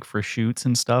 especially like for shoots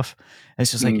and stuff.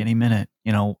 It's just like any minute,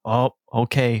 oh,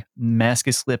 okay, mask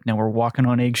is slipped. Now we're walking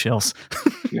on eggshells.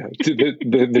 Yeah,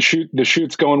 the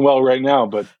shoot's going well right now,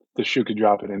 but the shoe could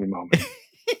drop at any moment.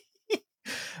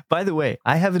 By the way,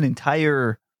 I have an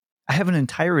entire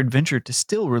adventure to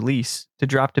still release to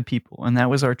drop to people, and that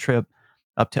was our trip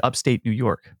up to upstate New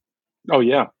York. Oh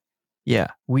yeah, yeah.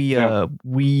 That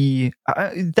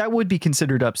would be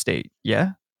considered upstate.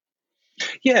 Yeah.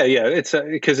 Yeah. It's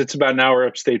because it's about an hour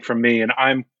upstate from me, and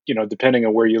I'm depending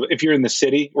on where if you're in the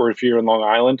city or if you're in Long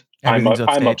Island, I'm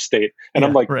upstate, and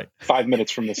I'm like 5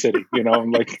 minutes from the city.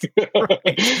 I'm like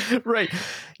right.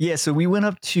 Yeah. So we went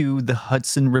up to the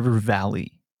Hudson River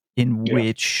Valley, in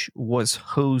which was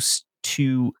host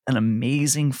to an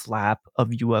amazing flap of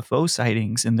UFO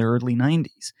sightings in the early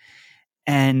 90s.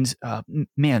 And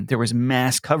man, there was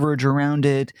mass coverage around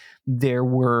it. There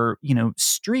were,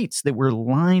 streets that were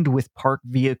lined with parked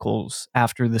vehicles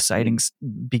after the sightings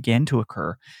began to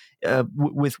occur,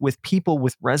 with people,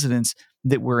 with residents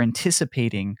that were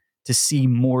anticipating to see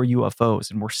more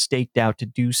UFOs and were staked out to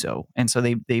do so. And so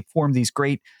they formed these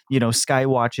great, sky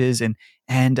watches.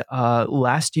 And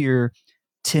last year,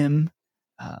 Tim,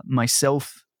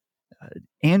 myself,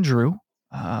 Andrew,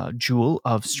 Jewel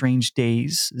of Strange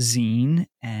Days zine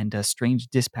and Strange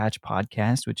Dispatch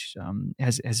podcast, which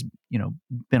has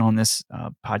been on this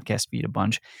podcast feed a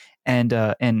bunch, and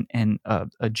a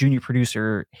junior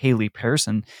producer, Haley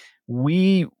Pearson.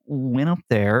 We went up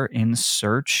there in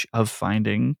search of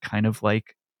finding kind of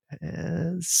like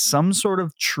some sort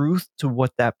of truth to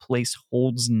what that place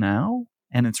holds now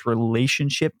and its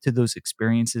relationship to those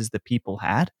experiences that people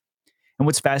had. And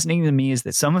what's fascinating to me is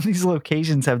that some of these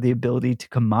locations have the ability to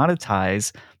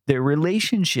commoditize their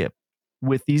relationship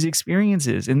with these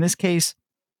experiences. In this case,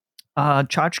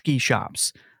 tchotchke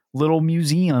shops, little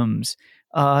museums,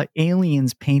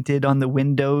 aliens painted on the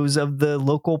windows of the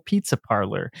local pizza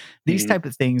parlor, these type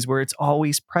of things where it's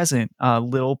always present,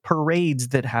 little parades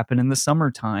that happen in the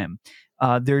summertime.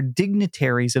 They're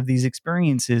dignitaries of these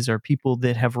experiences are people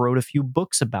that have wrote a few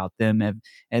books about them and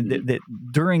that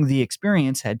during the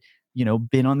experience had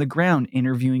been on the ground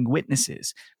interviewing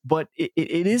witnesses. But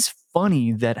it is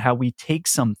funny that how we take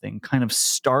something kind of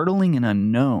startling and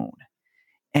unknown,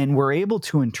 and we're able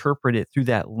to interpret it through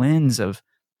that lens of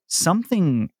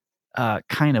something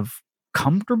kind of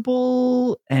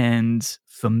comfortable and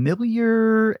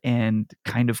familiar and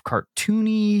kind of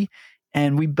cartoony,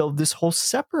 and we build this whole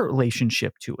separate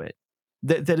relationship to it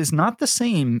that is not the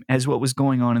same as what was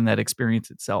going on in that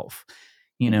experience itself.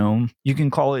 You can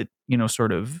call it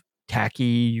sort of tacky,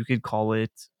 you could call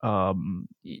it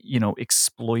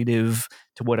exploitive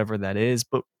to whatever that is,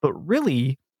 but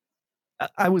really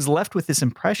I was left with this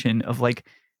impression of like,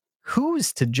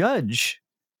 who's to judge?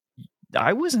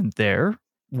 I wasn't there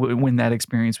when that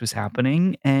experience was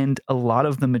happening. And a lot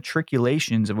of the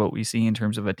matriculations of what we see in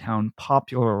terms of a town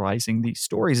popularizing these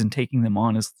stories and taking them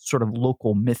on as sort of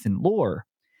local myth and lore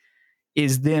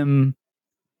is them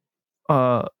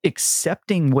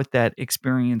accepting what that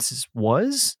experience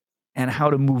was and how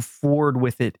to move forward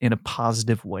with it in a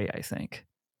positive way, I think.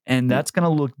 And that's going to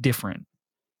look different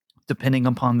depending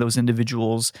upon those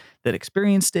individuals that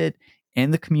experienced it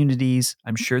and the communities.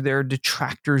 I'm sure there are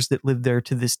detractors that live there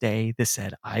to this day that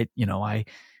said, I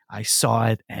saw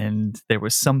it and there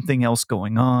was something else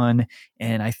going on.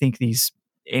 And I think these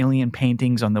alien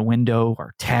paintings on the window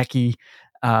are tacky.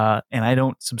 And I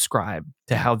don't subscribe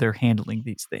to how they're handling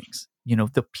these things.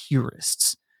 The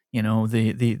purists, those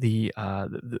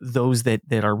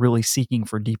that are really seeking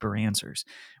for deeper answers.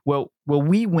 Well,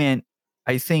 we went,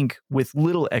 I think, with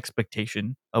little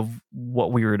expectation of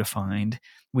what we were to find.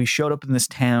 We showed up in this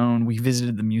town. We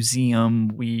visited the museum.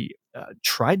 We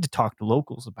tried to talk to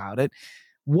locals about it.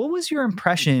 What was your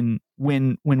impression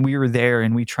when we were there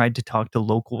and we tried to talk to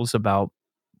locals about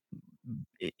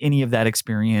any of that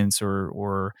experience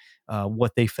or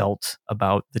what they felt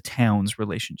about the town's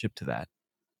relationship to that?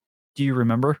 Do you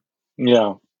remember?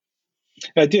 Yeah,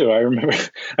 I do. I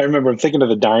remember. I'm thinking of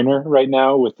the diner right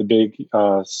now with the big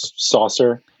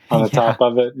saucer on the top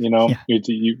of it.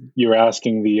 You were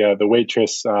asking the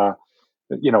waitress,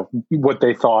 what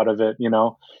they thought of it.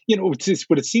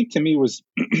 What it seemed to me was,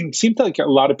 it seemed like a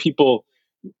lot of people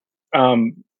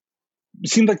it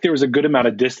seemed like there was a good amount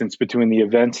of distance between the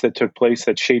events that took place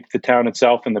that shaped the town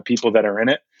itself and the people that are in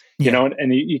it. You know,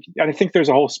 and I think there's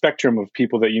a whole spectrum of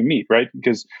people that you meet, right?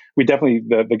 Because we definitely,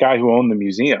 the guy who owned the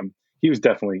museum, he was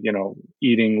definitely, you know,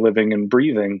 eating, living, and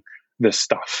breathing this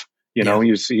stuff. You know,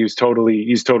 he's totally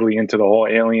into the whole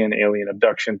alien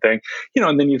abduction thing. You know,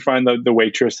 and then you find the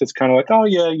waitress that's kind of like, oh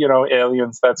yeah, you know,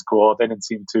 aliens, that's cool. They didn't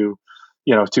seem too,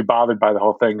 you know, too bothered by the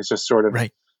whole thing. It's just sort of,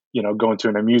 you know, going to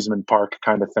an amusement park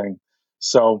kind of thing.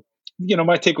 So, you know,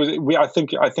 my take was, I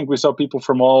think we saw people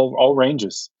from all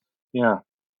ranges. Yeah.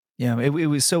 Yeah, it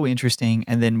was so interesting.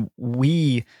 And then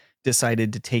we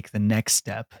decided to take the next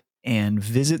step and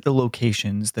visit the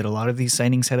locations that a lot of these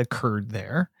sightings had occurred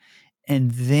there.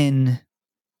 And then,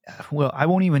 well, I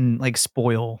won't even like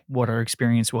spoil what our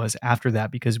experience was after that,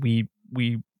 because we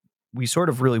sort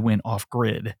of really went off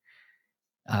grid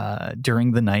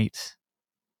during the night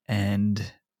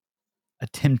and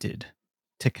attempted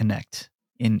to connect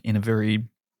in a very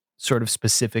sort of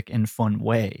specific and fun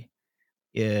way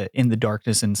in the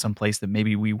darkness in some place that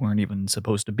maybe we weren't even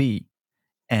supposed to be.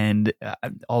 And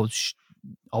I'll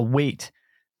wait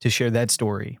to share that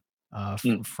story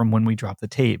from when we dropped the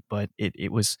tape. But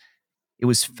it was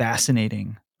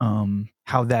fascinating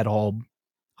how that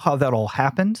all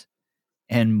happened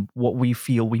and what we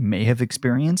feel we may have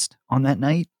experienced on that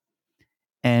night.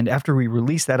 And after we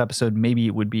release that episode, maybe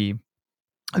it would be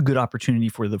a good opportunity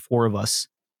for the four of us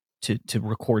to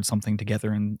record something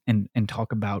together and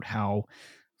talk about how,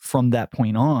 from that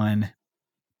point on,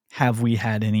 have we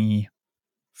had any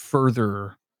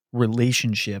further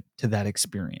relationship to that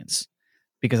experience?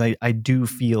 Because I do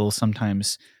feel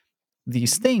sometimes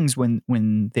these things,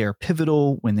 when they're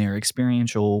pivotal, when they're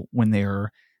experiential, when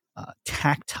they're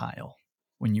tactile,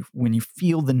 when you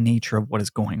feel the nature of what is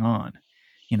going on,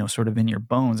 you know, sort of in your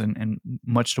bones, and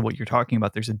much to what you're talking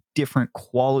about, there's a different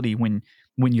quality when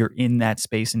you're in that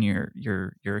space and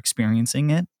you're experiencing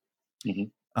it.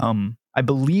 I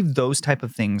believe those type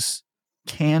of things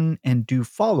can and do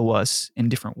follow us in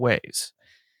different ways,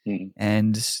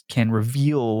 and can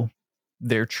reveal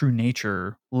their true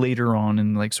nature later on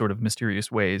in like sort of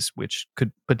mysterious ways, which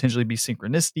could potentially be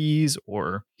synchronicities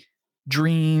or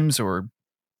dreams or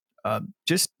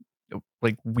just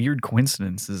like weird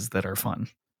coincidences that are fun,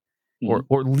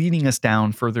 or leading us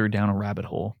further down a rabbit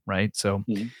hole, right? So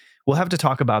we'll have to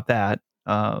talk about that.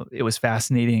 It was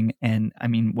fascinating. And I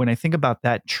mean, when I think about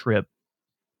that trip,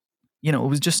 you know, it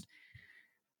was just,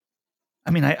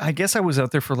 I mean, I guess I was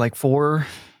out there for like 4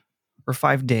 or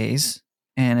 5 days,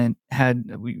 and it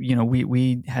had,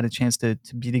 we had a chance to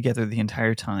be together the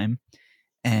entire time.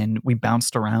 And we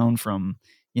bounced around from,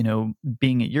 you know,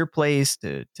 being at your place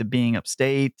to being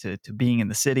upstate to being in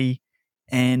the city.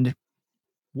 And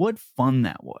what fun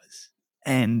that was.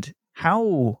 And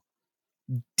how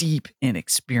deep in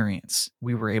experience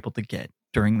we were able to get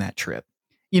during that trip.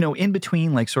 You know, in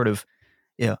between like sort of,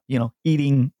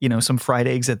 eating, some fried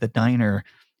eggs at the diner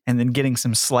and then getting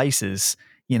some slices,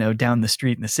 down the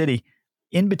street in the city.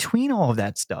 In between all of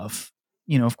that stuff,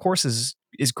 of course is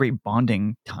great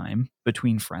bonding time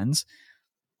between friends.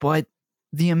 But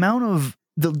the amount of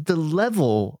the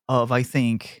level of, I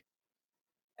think,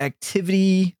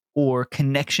 activity or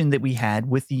connection that we had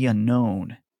with the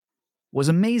unknown was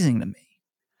amazing to me.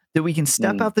 That we can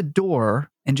step out the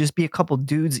door and just be a couple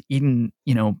dudes eating,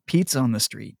 pizza on the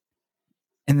street.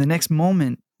 And the next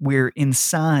moment we're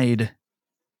inside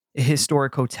a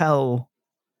historic hotel,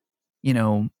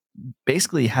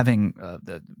 basically having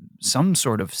some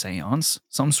sort of seance,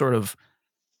 some sort of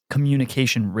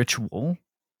communication ritual,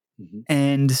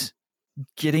 and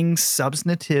getting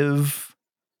substantive,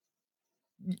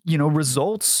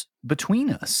 results between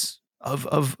us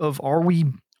of are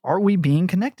we being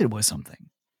connected with something?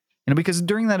 Because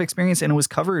during that experience, and it was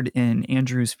covered in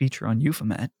Andrew's feature on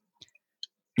Euphomet,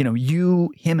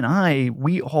 you, him, and I,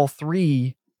 we all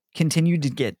three continued to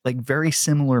get like very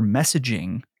similar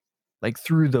messaging, like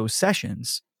through those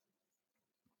sessions.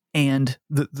 And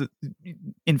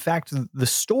in fact, the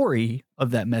story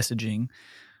of that messaging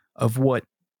of what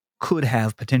could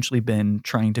have potentially been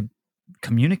trying to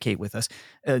communicate with us,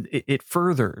 it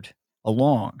furthered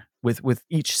along with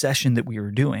each session that we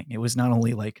were doing. It was not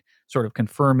only like sort of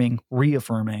confirming,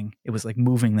 reaffirming, it was like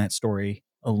moving that story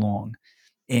along.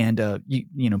 And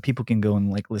people can go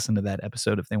and like listen to that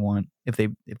episode if they want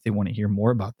to hear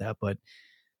more about that. But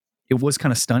it was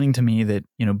kind of stunning to me that,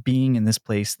 being in this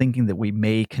place, thinking that we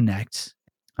may connect.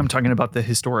 I'm talking about the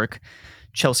historic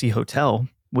Chelsea Hotel,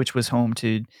 which was home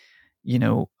to,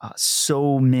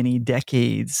 so many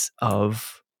decades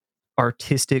of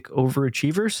artistic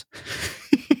overachievers.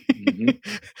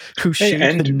 who Hey,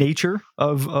 shape the nature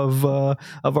of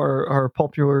our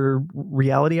popular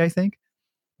reality, I think.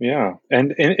 Yeah,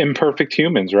 and imperfect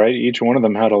humans, right? Each one of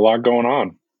them had a lot going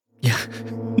on. Yeah,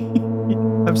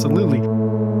 absolutely.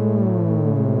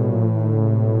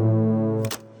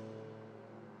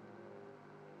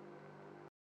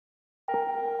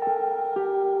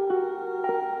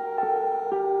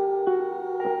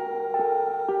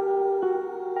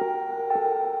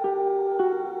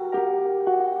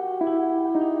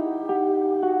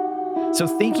 So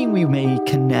thinking we may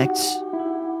connect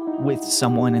with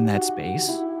someone in that space,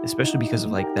 especially because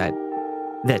of like that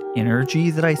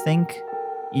energy that I think,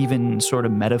 even sort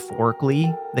of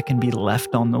metaphorically, that can be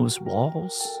left on those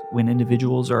walls when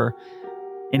individuals are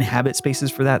inhabit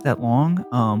spaces for that long,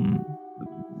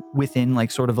 within like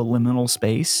sort of a liminal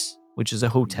space, which is a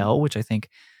hotel, which I think,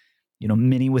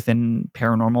 many within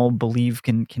paranormal believe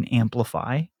can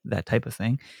amplify that type of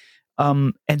thing.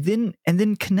 And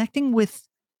then connecting with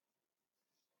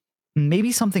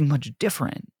maybe something much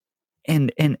different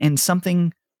and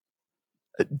something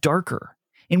darker,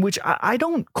 in which I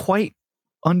don't quite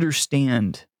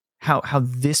understand how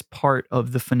this part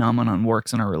of the phenomenon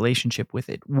works in our relationship with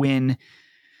it, when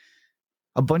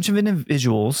a bunch of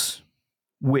individuals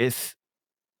with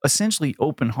essentially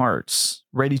open hearts,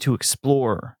 ready to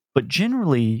explore, but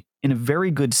generally in a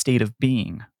very good state of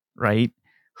being, right?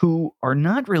 Who are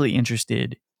not really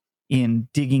interested in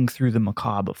digging through the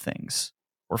macabre of things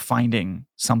or finding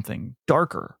something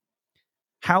darker.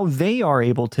 How they are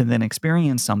able to then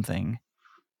experience something,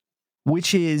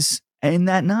 which is in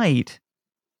that night,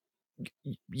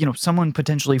 someone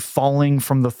potentially falling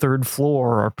from the third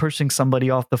floor or pushing somebody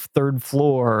off the third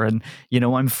floor, and,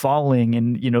 I'm falling,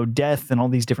 and, death and all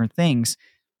these different things.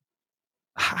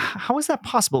 How is that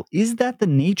possible? Is that the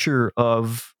nature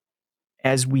of,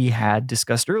 as we had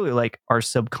discussed earlier, like our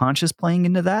subconscious playing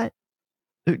into that?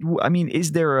 I mean,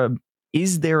 is there a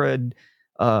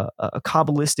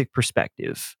Kabbalistic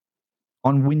perspective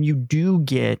on when you do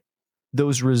get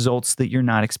those results that you're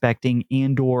not expecting,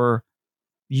 and or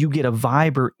you get a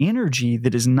vibe or energy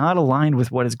that is not aligned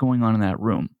with what is going on in that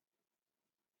room?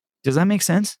 Does that make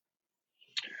sense?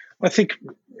 I think,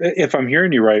 if I'm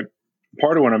hearing you right,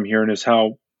 part of what I'm hearing is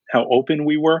how open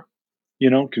we were,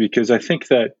 because I think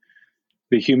that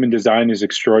the human design is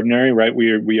extraordinary, right?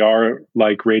 We are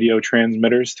like radio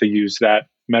transmitters, to use that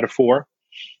metaphor,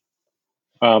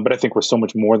 but I think we're so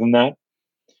much more than that.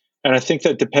 And I think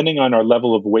that depending on our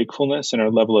level of wakefulness and our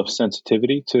level of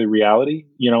sensitivity to reality,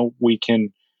 we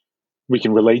can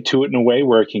relate to it in a way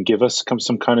where it can give us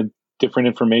some kind of different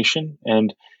information.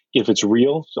 And if it's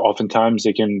real, oftentimes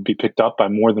it can be picked up by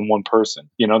more than one person.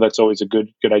 That's always a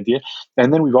good idea.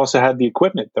 And then we've also had the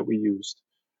equipment that we used,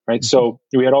 right? Mm-hmm. So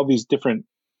we had all these different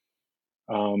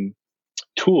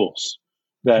tools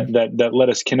that let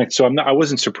us connect. So I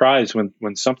wasn't surprised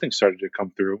when something started to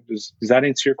come through. Does that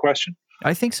answer your question?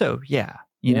 I think so. Yeah.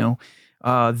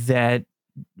 That,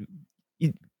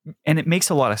 and it makes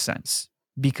a lot of sense,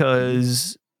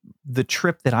 because the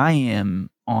trip that I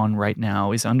am on right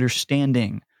now is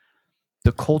understanding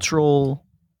the cultural,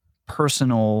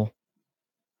 personal,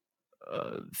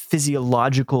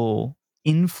 physiological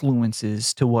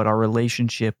influences to what our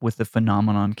relationship with the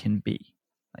phenomenon can be.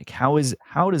 Like, how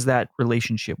does that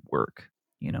relationship work?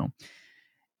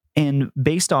 And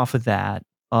based off of that,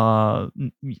 as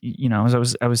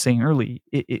I was saying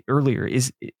earlier,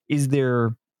 is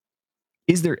there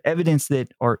evidence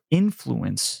that our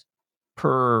influence,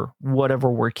 per whatever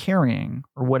we're carrying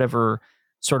or whatever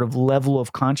sort of level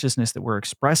of consciousness that we're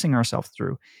expressing ourselves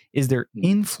through, is there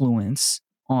influence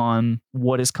on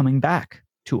what is coming back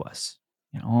to us?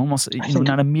 Almost,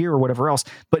 not a mirror or whatever else,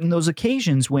 but in those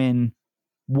occasions when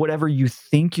whatever you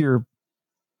think you're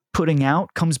putting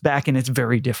out comes back and it's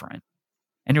very different.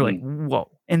 And you're like, whoa.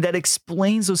 And that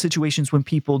explains those situations when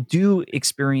people do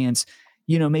experience,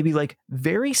 maybe like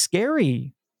very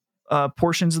scary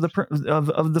portions of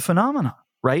the phenomena,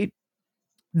 right?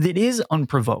 That is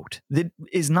unprovoked, that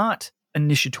is not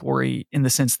initiatory in the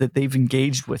sense that they've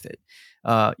engaged with it,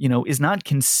 is not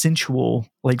consensual,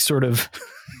 like sort of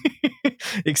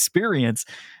experience.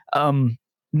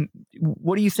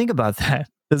 What do you think about that?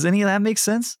 Does any of that make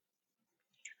sense?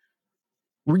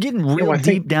 We're getting real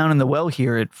deep down in the well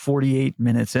here at 48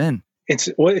 minutes in. It's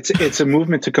a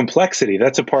movement to complexity.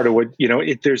 That's a part of what,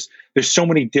 there's so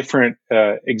many different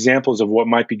examples of what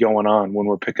might be going on when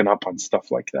we're picking up on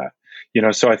stuff like that.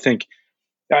 So I think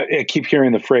I keep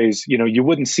hearing the phrase, you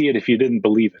wouldn't see it if you didn't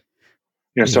believe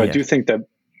it. So yeah.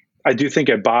 I do think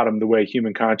at bottom, the way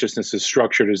human consciousness is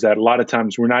structured is that a lot of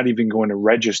times we're not even going to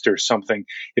register something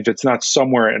if it's not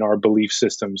somewhere in our belief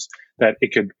systems that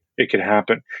it could it could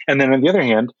happen. And then on the other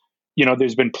hand,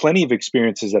 there's been plenty of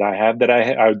experiences that I had that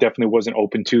I definitely wasn't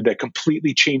open to, that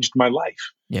completely changed my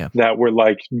life. Yeah. That were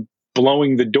like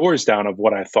blowing the doors down of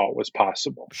what I thought was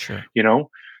possible. Sure.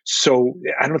 So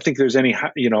I don't think there's any,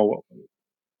 I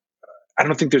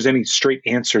don't think there's any straight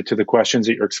answer to the questions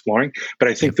that you're exploring, but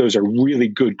I think those are really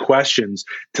good questions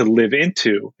to live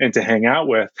into and to hang out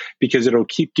with, because it'll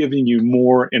keep giving you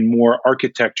more and more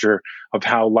architecture of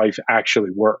how life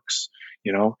actually works,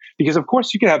 because of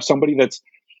course you could have somebody that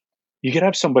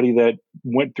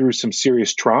went through some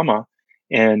serious trauma,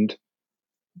 and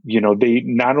they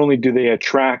not only do they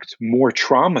attract more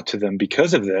trauma to them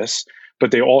because of this, but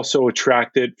they also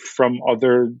attract it from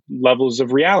other levels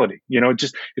of reality.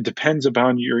 It depends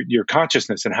upon your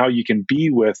consciousness and how you can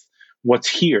be with what's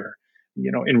here,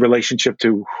 in relationship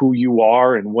to who you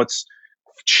are and what's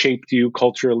shaped you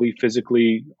culturally,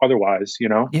 physically, otherwise,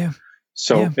 Yeah.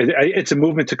 So it's a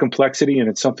movement to complexity, and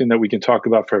it's something that we can talk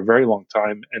about for a very long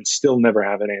time and still never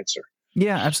have an answer.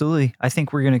 Yeah, absolutely. I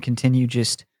think we're going to continue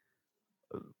just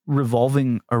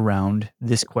revolving around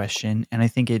this question. And I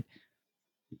think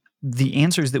the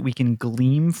answers that we can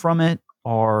glean from it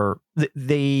are,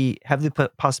 they have the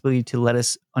possibility to let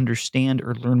us understand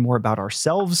or learn more about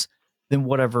ourselves than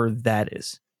whatever that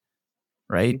is.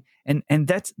 Right. And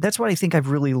that's what I think I've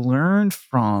really learned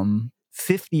from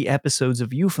 50 episodes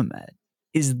of Euphomet,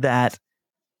 is that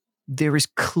there is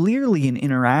clearly an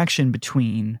interaction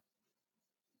between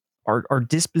our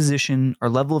disposition, our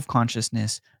level of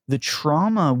consciousness, the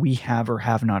trauma we have or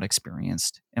have not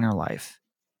experienced in our life,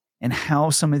 and how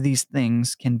some of these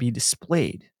things can be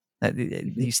displayed.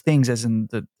 These things, as in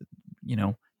the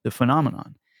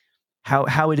phenomenon,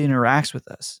 how it interacts with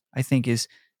us, I think is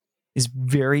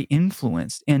very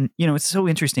influenced. And it's so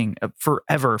interesting. For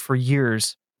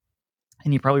years,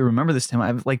 and you probably remember this, Tim,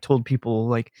 I've told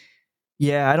people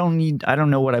yeah, I don't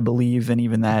know what I believe, and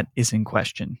even that is in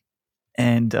question.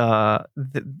 And that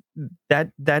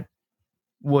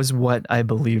was what I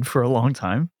believed for a long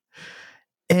time,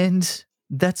 and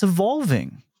that's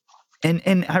evolving.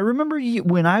 And I remember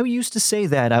when I used to say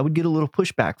that, I would get a little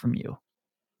pushback from you,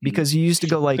 because you used to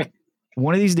go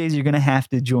one of these days you're going to have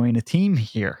to join a team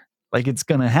here, it's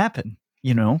going to happen,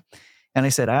 And I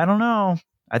said, I don't know.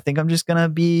 I think I'm just going to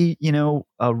be,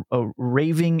 a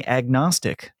raving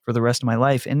agnostic for the rest of my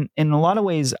life. And in a lot of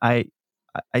ways, I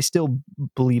still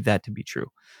believe that to be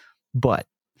true. But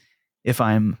if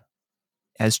I'm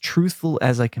as truthful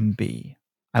as I can be,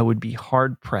 I would be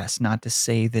hard pressed not to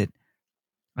say that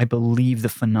I believe the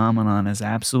phenomenon is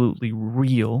absolutely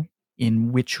real.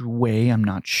 In which way, I'm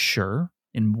not sure.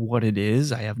 In what it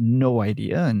is, I have no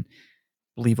idea, and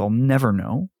believe I'll never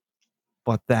know.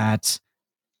 But that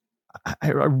I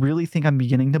really think I'm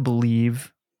beginning to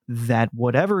believe that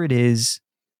whatever it is,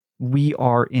 we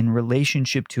are in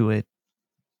relationship to it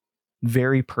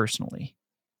very personally.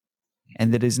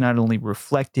 And that is not only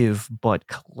reflective, but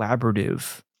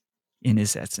collaborative in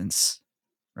its essence,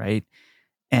 right?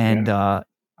 And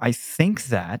I think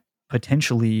that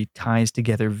potentially ties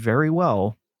together very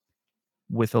well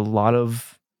with a lot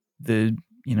of the,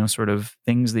 sort of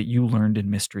things that you learned in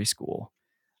mystery school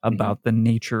about the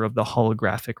nature of the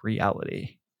holographic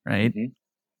reality, right?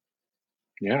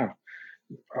 Yeah.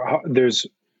 There's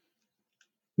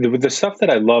the stuff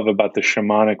that I love about the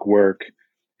shamanic work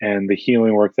and the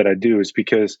healing work that I do is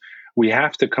because we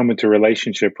have to come into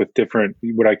relationship with different,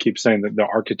 what I keep saying, the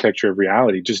architecture of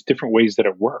reality, just different ways that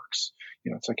it works.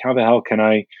 It's how the hell can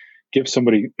I give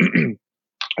somebody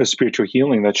a spiritual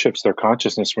healing that shifts their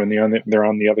consciousness when they're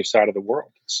on the other side of the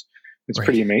world? It's Right.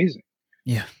 pretty amazing.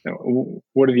 Yeah.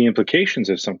 What are the implications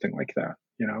of something like that?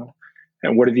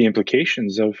 And what are the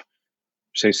implications of,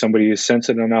 say, somebody is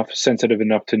sensitive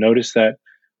enough to notice that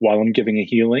while I'm giving a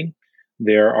healing,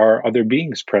 there are other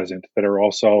beings present that are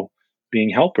also being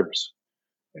helpers.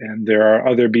 And there are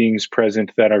other beings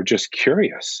present that are just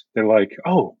curious. They're like,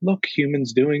 oh, look,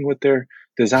 humans doing what they're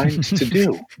designed to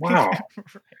do. Wow.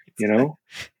 Right.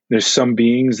 There's some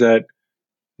beings that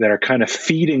are kind of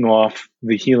feeding off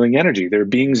the healing energy.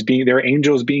 They're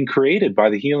angels being created by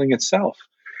the healing itself.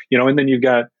 And then you've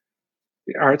got,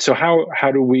 all right, so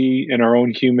how do we, in our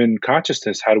own human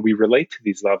consciousness, how do we relate to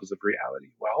these levels of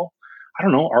reality? Well, I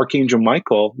don't know, Archangel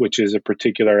Michael, which is a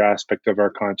particular aspect of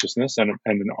our consciousness and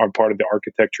are part of the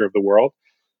architecture of the world.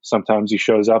 Sometimes he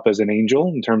shows up as an angel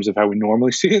in terms of how we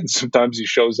normally see it. And sometimes he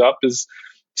shows up as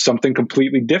something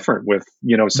completely different with,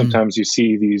 sometimes you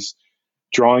see these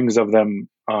drawings of them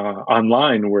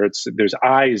online where there's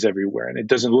eyes everywhere and it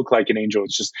doesn't look like an angel.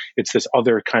 It's this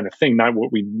other kind of thing, not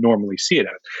what we normally see it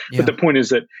as. Yeah. But the point is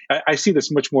that I see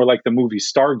this much more like the movie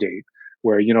Stargate,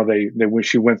 where, when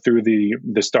she went through the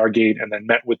Stargate and then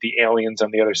met with the aliens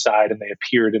on the other side and they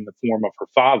appeared in the form of her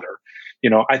father.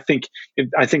 I think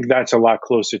that's a lot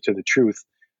closer to the truth,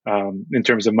 in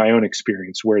terms of my own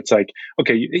experience, where it's like,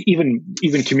 okay, even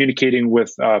communicating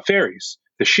with fairies,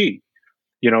 the she,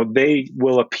 they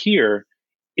will appear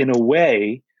in a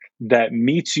way that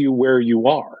meets you where you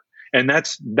are. And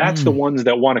that's the ones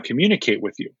that want to communicate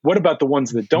with you. What about the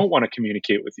ones that don't want to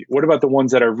communicate with you? What about the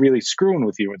ones that are really screwing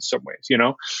with you in some ways?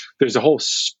 There's a whole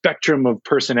spectrum of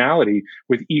personality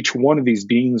with each one of these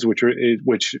beings, which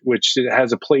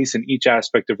has a place in each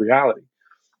aspect of reality.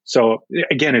 So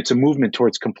again, it's a movement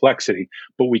towards complexity,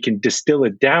 but we can distill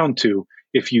it down to,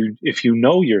 if you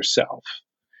know yourself,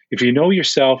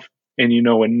 and you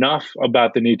know enough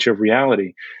about the nature of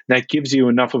reality, that gives you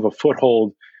enough of a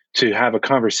foothold to have a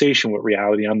conversation with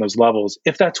reality on those levels,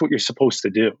 if that's what you're supposed to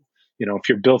do. If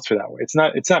you're built for that way.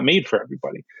 It's not made for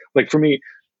everybody. Like for me,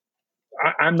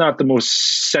 I'm not the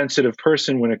most sensitive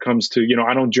person when it comes to,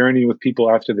 I don't journey with people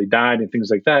after they died and things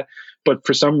like that. But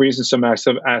for some reason, some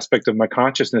aspect of my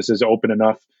consciousness is open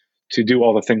enough to do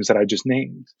all the things that I just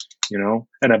named,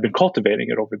 and I've been cultivating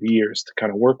it over the years to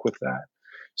kind of work with that.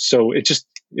 So it's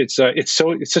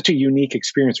such a unique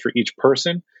experience for each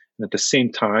person. And at the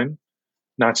same time,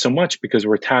 not so much, because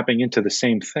we're tapping into the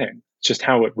same thing. It's just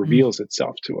how it reveals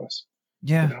itself to us.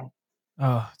 Yeah.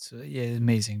 Oh, it's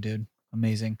amazing, dude.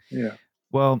 Amazing. Yeah.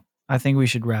 Well, I think we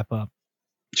should wrap up.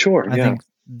 Sure. I think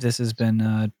this has been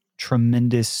a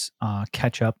tremendous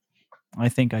catch up. I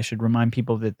think I should remind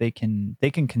people that they can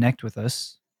connect with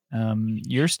us. Are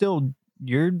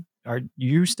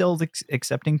you still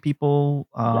accepting people?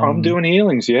 I'm doing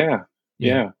healings. Yeah.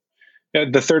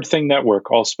 The Third Thing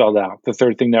Network, all spelled out. The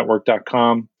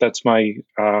thirdthingnetwork.com. That's my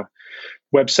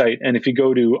website. And if you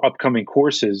go to upcoming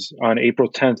courses, on April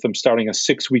 10th, I'm starting a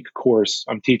 6-week course.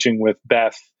 I'm teaching with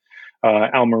Beth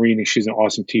Almarini. She's an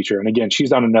awesome teacher. And again,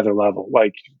 she's on another level.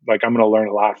 Like I'm going to learn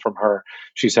a lot from her.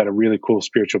 She's had a really cool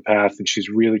spiritual path, and she's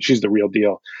the real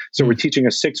deal. So we're teaching a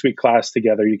 6-week class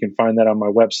together. You can find that on my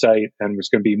website, and it's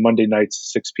going to be Monday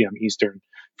nights at 6 p.m. Eastern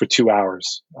for 2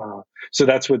 hours. So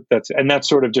that's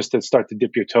sort of just to start to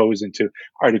dip your toes into,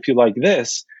 all right, if you like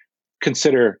this,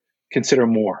 consider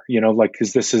more,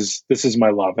 because this is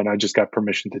my love, and I just got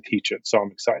permission to teach it. So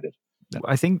I'm excited.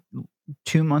 I think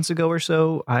 2 months ago or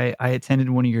so, I attended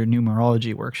one of your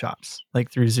numerology workshops, like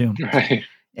through Zoom. Right.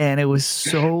 And it was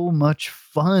so much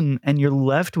fun. And you're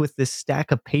left with this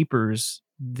stack of papers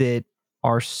that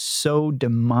are so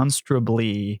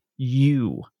demonstrably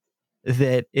you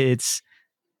that it's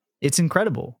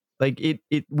incredible. Like it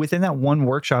within that one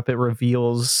workshop, it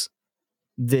reveals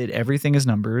that everything is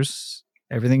numbers,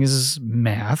 everything is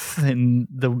math in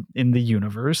the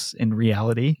universe, in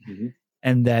reality. Mm-hmm.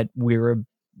 And that we're a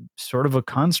sort of a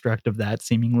construct of that,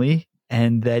 seemingly,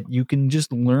 and that you can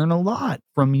just learn a lot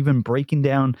from even breaking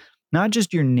down not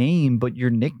just your name, but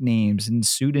your nicknames and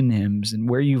pseudonyms and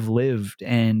where you've lived.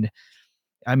 And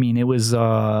I mean, it was,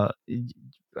 left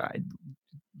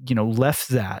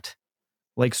that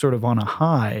like sort of on a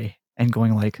high and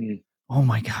going like, oh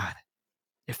my God,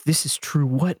 if this is true,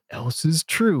 what else is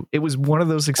true? It was one of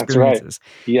those experiences.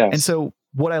 That's right. Yes. And so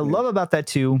what I love about that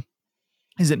too,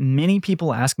 is that many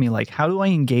people ask me, like, how do I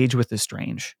engage with the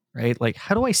strange, right? Like,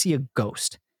 how do I see a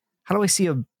ghost? How do I see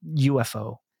a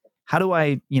UFO? How do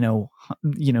I,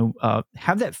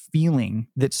 have that feeling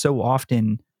that so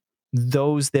often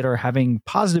those that are having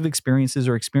positive experiences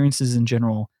or experiences in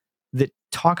general that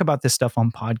talk about this stuff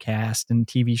on podcasts and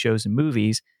TV shows and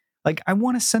movies, like, I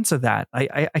want a sense of that.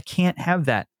 I can't have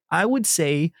that. I would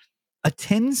say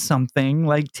attend something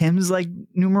like Tim's like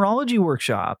numerology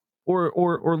workshop.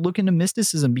 Or look into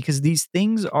mysticism, because these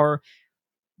things are,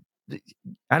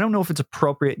 I don't know if it's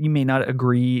appropriate. You may not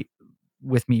agree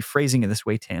with me phrasing it this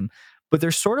way, Tim, but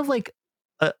they're sort of like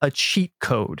a cheat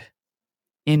code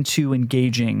into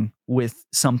engaging with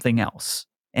something else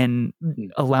and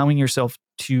allowing yourself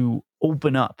to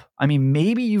open up. I mean,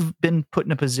 maybe you've been put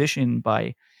in a position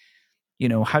by,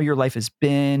 how your life has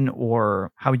been,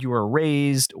 or how you were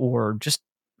raised, or just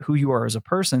who you are as a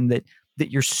person, that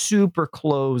you're super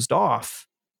closed off.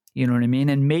 You know what I mean?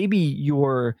 And maybe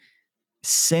your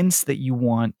sense that you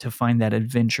want to find that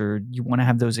adventure, you want to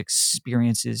have those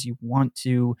experiences, you want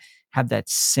to have that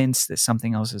sense that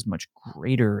something else is much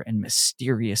greater and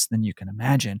mysterious than you can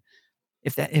imagine.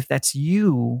 If that's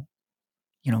you,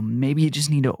 maybe you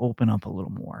just need to open up a little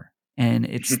more. And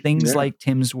it's things like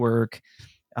Tim's work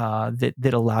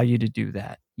that allow you to do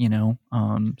that,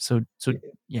 so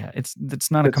yeah,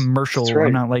 it's not a commercial. Right.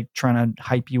 I'm not like trying to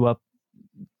hype you up,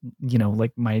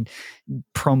 like my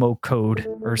promo code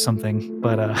or something,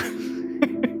 but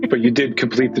But you did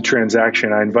complete the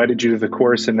transaction. I invited you to the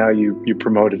course, and now you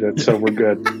promoted it, so we're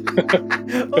good.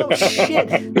 Oh,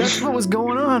 shit. That's what was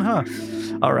going on, huh?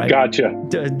 All right. Gotcha.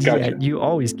 Yeah, you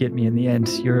always get me in the end.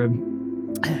 You're a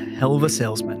hell of a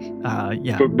salesman.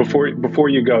 Yeah. But before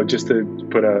you go, just to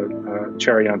put a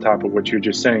cherry on top of what you're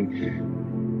just saying,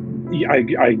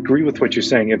 I agree with what you're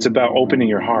saying. It's about opening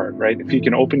your heart, right? If you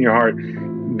can open your heart,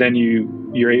 then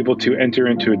you're able to enter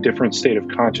into a different state of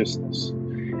consciousness.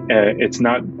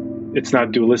 It's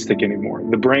not dualistic anymore.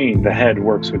 The brain, the head,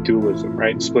 works with dualism,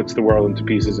 right? It splits the world into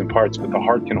pieces and parts, but the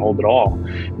heart can hold it all.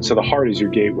 And so the heart is your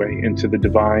gateway into the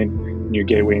divine and your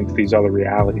gateway into these other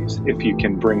realities, if you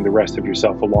can bring the rest of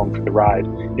yourself along for the ride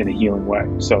in a healing way.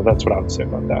 So that's what I would say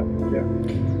about that.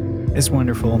 Yeah. It's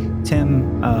wonderful.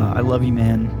 Tim, I love you,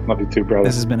 man. Love you too, brother.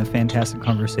 This has been a fantastic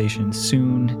conversation.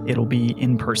 Soon it'll be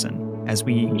in person as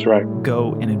we That's right.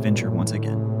 go and adventure once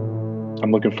again.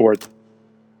 I'm looking forward to it.